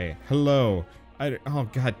 Hi. Hello. Oh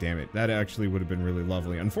god damn it. That actually would have been really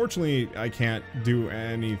lovely. Unfortunately, I can't do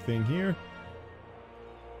anything here.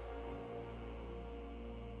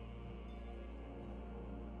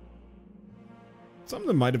 Some of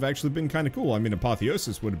them might have actually been kind of cool. I mean,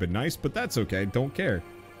 Apotheosis would have been nice, but that's okay. Don't care.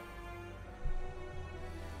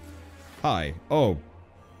 Hi. Oh,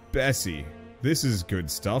 Bessie. This is good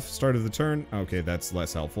stuff. Start of the turn. Okay, that's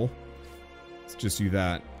less helpful. Let's just do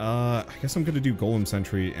that. I guess I'm gonna do Golem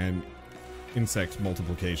Sentry and Insect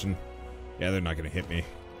Multiplication. Yeah, they're not gonna hit me.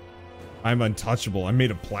 I'm untouchable. I'm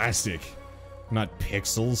made of plastic. Not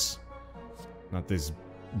pixels. Not this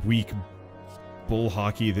weak bull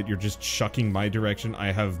hockey that you're just chucking my direction.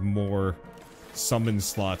 I have more summon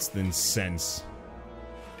slots than sense.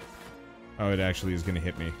 Oh, it actually is gonna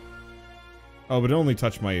hit me. Oh, but it only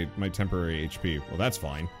touched my temporary HP. Well, that's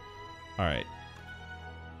fine. Alright.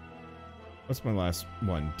 What's my last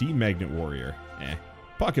one? D-Magnet Warrior. Eh.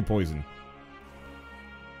 Pocket Poison.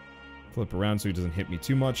 Flip around so he doesn't hit me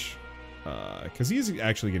too much. Because he's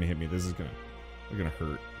actually gonna hit me. This is gonna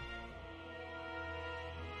hurt.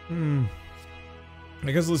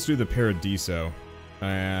 I guess let's do the Paradiso.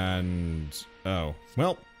 And... oh.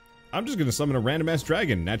 Well, I'm just gonna summon a random-ass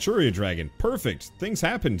dragon. Naturia Dragon. Perfect. Things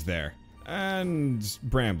happened there. And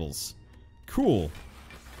brambles. Cool.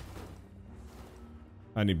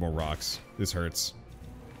 I need more rocks. This hurts.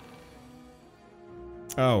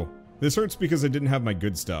 Oh, this hurts because I didn't have my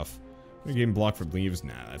good stuff. I game block for leaves?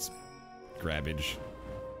 Nah, that's grabbage.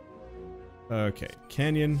 Okay,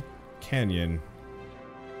 canyon, canyon,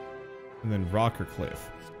 and then rock or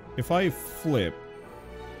cliff. If I flip,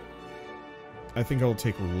 I think I'll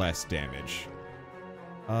take less damage.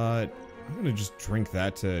 I'm gonna just drink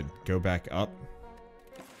that to go back up.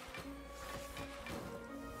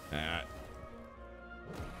 I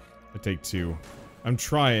take 2. I'm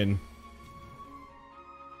trying.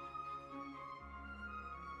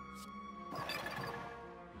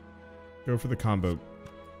 Go for the combo.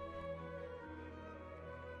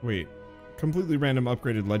 Wait. Completely random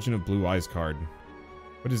upgraded Legend of Blue Eyes card.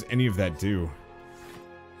 What does any of that do?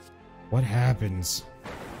 What happens?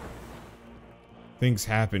 Things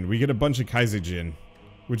happen. We get a bunch of Kaizejin,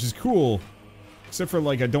 which is cool, except for,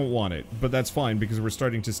 like, I don't want it, but that's fine because we're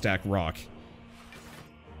starting to stack rock.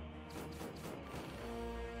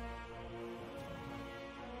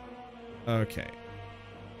 Okay.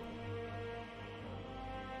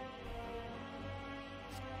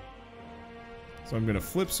 So I'm gonna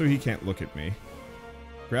flip so he can't look at me.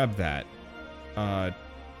 Grab that.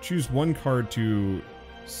 Choose one card to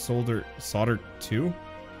solder 2?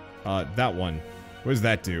 That one. What does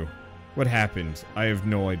that do? What happened? I have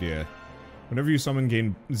no idea. Whenever you summon,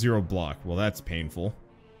 gain 0 block. Well, that's painful.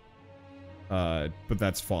 But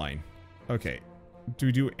that's fine. Okay. Do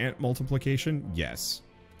we do ant multiplication? Yes.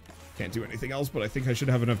 Can't do anything else, but I think I should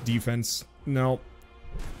have enough defense. No.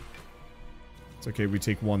 It's okay, we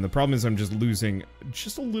take 1. The problem is I'm just losing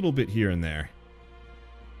just a little bit here and there.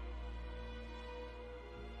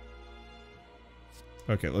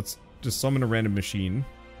 Okay, let's just summon a random machine.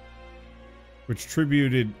 Which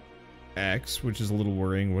tributed X, which is a little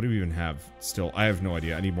worrying. What do we even have still? I have no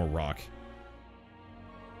idea. I need more rock.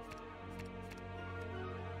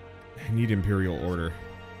 I need Imperial Order.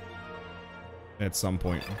 At some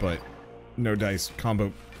point, but no dice.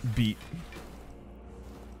 Combo beat.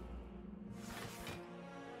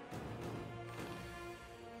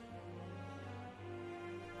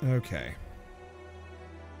 Okay.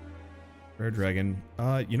 Rare Dragon.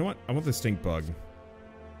 You know what? I want the Stink Bug.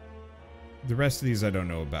 The rest of these I don't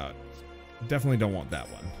know about. Definitely don't want that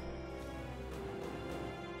one.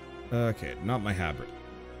 Okay, not my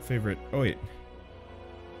favorite. Oh wait.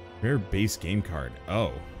 Rare base game card.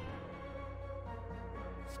 Oh.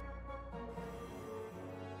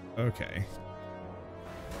 Okay.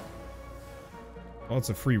 Well, it's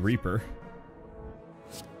a free Reaper.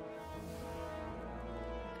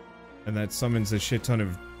 And that summons a shit ton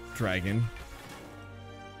of dragon.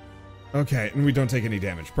 Okay, and we don't take any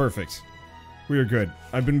damage. Perfect. We are good.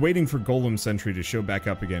 I've been waiting for Golem Sentry to show back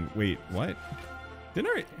up again. Wait, what?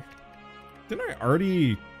 Didn't I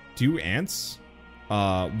already do ants?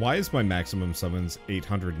 Why is my maximum summons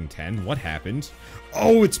 810? What happened?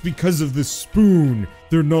 Oh, it's because of the spoon!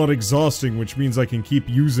 They're not exhausting, which means I can keep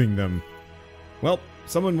using them. Well,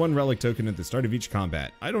 summon 1 relic token at the start of each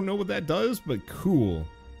combat. I don't know what that does, but cool.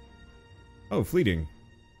 Oh, fleeting.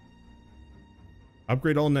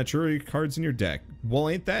 Upgrade all Natura cards in your deck. Well,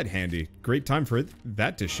 ain't that handy. Great time for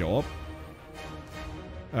that to show up.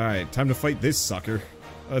 Alright, time to fight this sucker.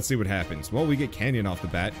 Let's see what happens. Well, we get Canyon off the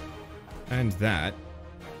bat. And that.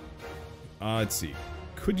 Let's see.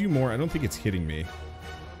 Could do more. I don't think it's hitting me.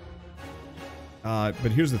 But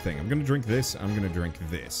here's the thing. I'm gonna drink this. I'm gonna drink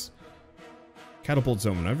this. Catapult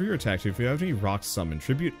Zone. Whenever you're attacked, if you have any rocks summoned,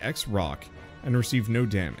 tribute X rock and receive no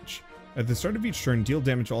damage. At the start of each turn, deal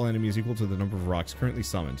damage to all enemies equal to the number of rocks currently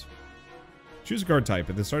summoned. Choose a card type.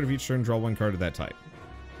 At the start of each turn, draw 1 card of that type.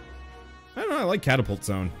 I don't know. I like Catapult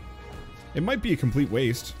Zone. It might be a complete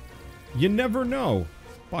waste. You never know.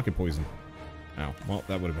 Pocket poison. Oh, well,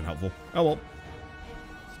 that would have been helpful. Oh, well.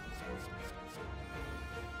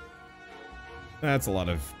 That's a lot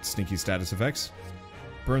of sneaky status effects.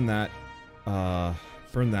 Burn that.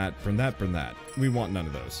 Burn that, burn that, burn that. We want none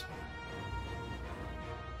of those.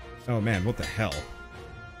 Oh man, what the hell?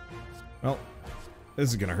 Well, this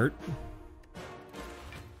is gonna hurt.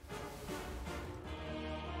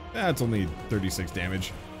 That's only 36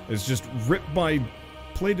 damage. It's just ripped my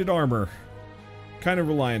plated armor. Kind of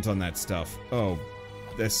reliant on that stuff. Oh,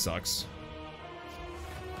 this sucks.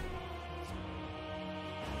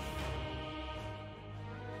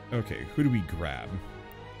 Okay, who do we grab?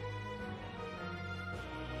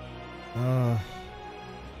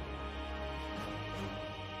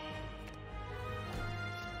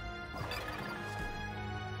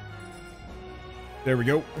 There we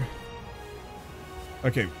go.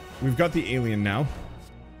 Okay, we've got the alien now.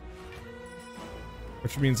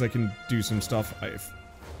 Which means I can do some stuff.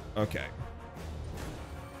 Okay.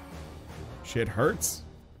 Shit hurts.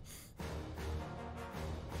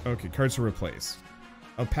 Okay, cards to replace.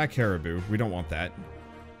 A pack caribou. We don't want that.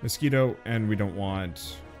 Mosquito, and we don't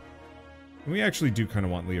want... We actually do kind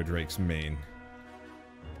of want Leo Drake's main.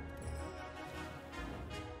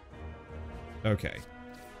 Okay.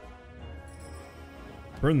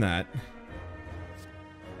 Burn that.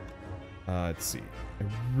 Let's see. I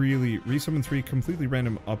really... Resummon 3 completely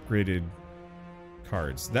random upgraded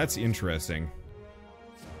cards. That's interesting.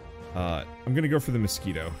 I'm gonna go for the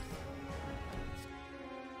mosquito.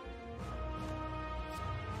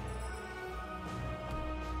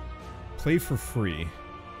 Play for free.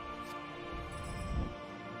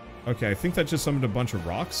 Okay, I think that just summoned a bunch of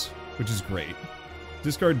rocks, which is great.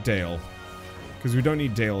 Discard Dale. Because we don't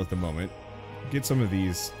need Dale at the moment. Get some of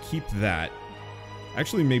these. Keep that.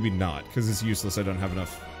 Actually, maybe not, because it's useless. I don't have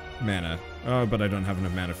enough mana. But I don't have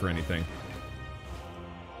enough mana for anything.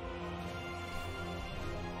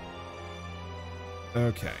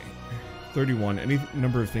 Okay. 31. Any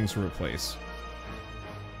number of things to replace.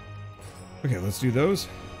 Okay, let's do those.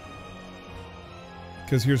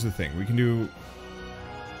 Because here's the thing. We can do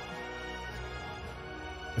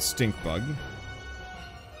a stink bug.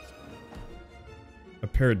 A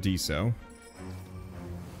Paradiso.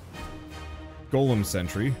 Golem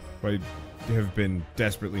Sentry, who I have been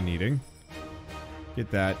desperately needing. Get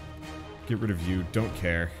that. Get rid of you. Don't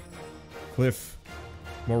care. Cliff.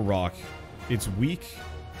 More rock. It's weak.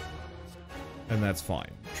 And that's fine.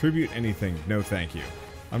 Tribute anything. No thank you.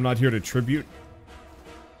 I'm not here to tribute.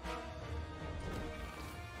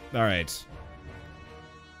 Alright.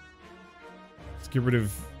 Let's get rid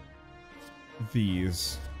of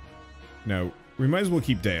these. No. We might as well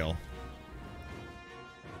keep Dale.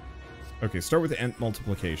 Okay, start with ant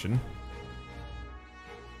multiplication.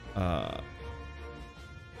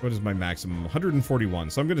 What is my maximum? 141.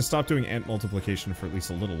 So I'm going to stop doing ant multiplication for at least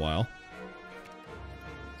a little while.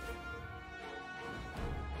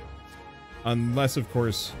 Unless, of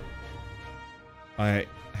course, I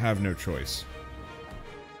have no choice.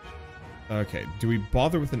 Okay, do we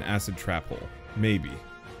bother with an acid trap hole? Maybe.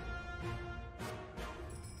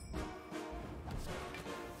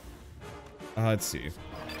 Let's see.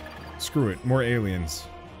 Screw it. More aliens.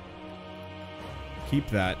 Keep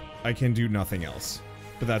that. I can do nothing else.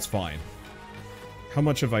 But that's fine. How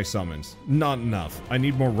much have I summoned? Not enough. I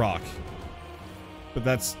need more rock. But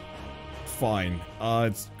that's fine.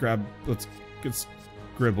 Let's scribble. Let's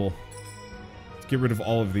get rid of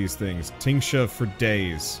all of these things. Tingsha for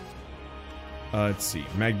days. Let's see.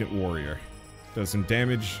 Magnet Warrior. Does some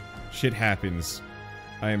damage. Shit happens.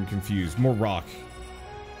 I am confused. More rock.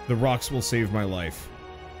 The rocks will save my life.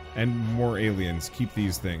 And more aliens. Keep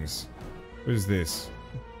these things. What is this?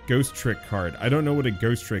 Ghost Trick card. I don't know what a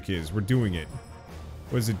Ghost Trick is. We're doing it.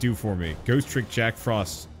 What does it do for me? Ghost Trick Jack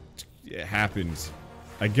Frost. It happens.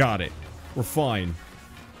 I got it. We're fine.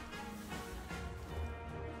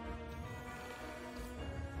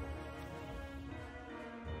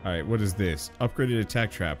 Alright, what is this? Upgraded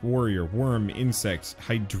attack trap. Warrior. Worm. Insects.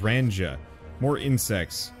 Hydrangea. More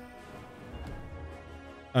insects.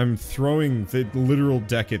 I'm throwing the literal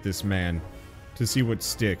deck at this man to see what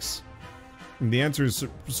sticks. And the answer is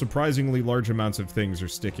surprisingly large amounts of things are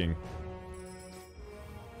sticking.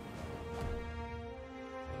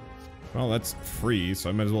 Well, that's free, so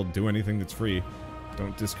I might as well do anything that's free.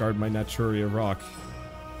 Don't discard my Naturia rock.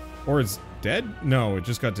 Or it's dead? No, it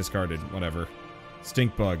just got discarded. Whatever.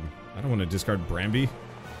 Stink bug. I don't want to discard Bramby.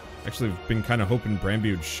 Actually, I've been kind of hoping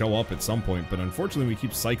Bramby would show up at some point, but unfortunately we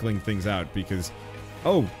keep cycling things out because...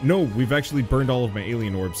 Oh, no, we've actually burned all of my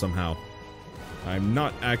alien orbs somehow. I'm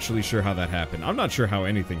not actually sure how that happened. I'm not sure how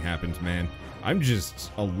anything happened, man. I'm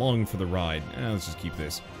just along for the ride. Let's just keep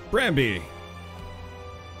this. Bramby!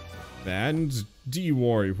 And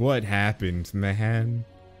D-War, what happened, man?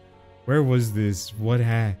 Where was this? What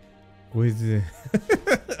happened?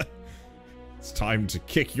 It's time to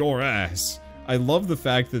kick your ass. I love the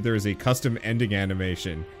fact that there is a custom ending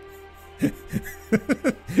animation.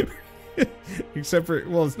 Except for,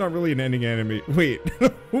 well, it's not really an ending animation. Wait,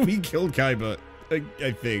 we killed Kaiba,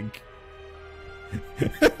 I think.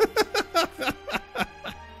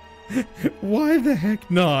 Why the heck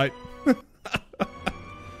not?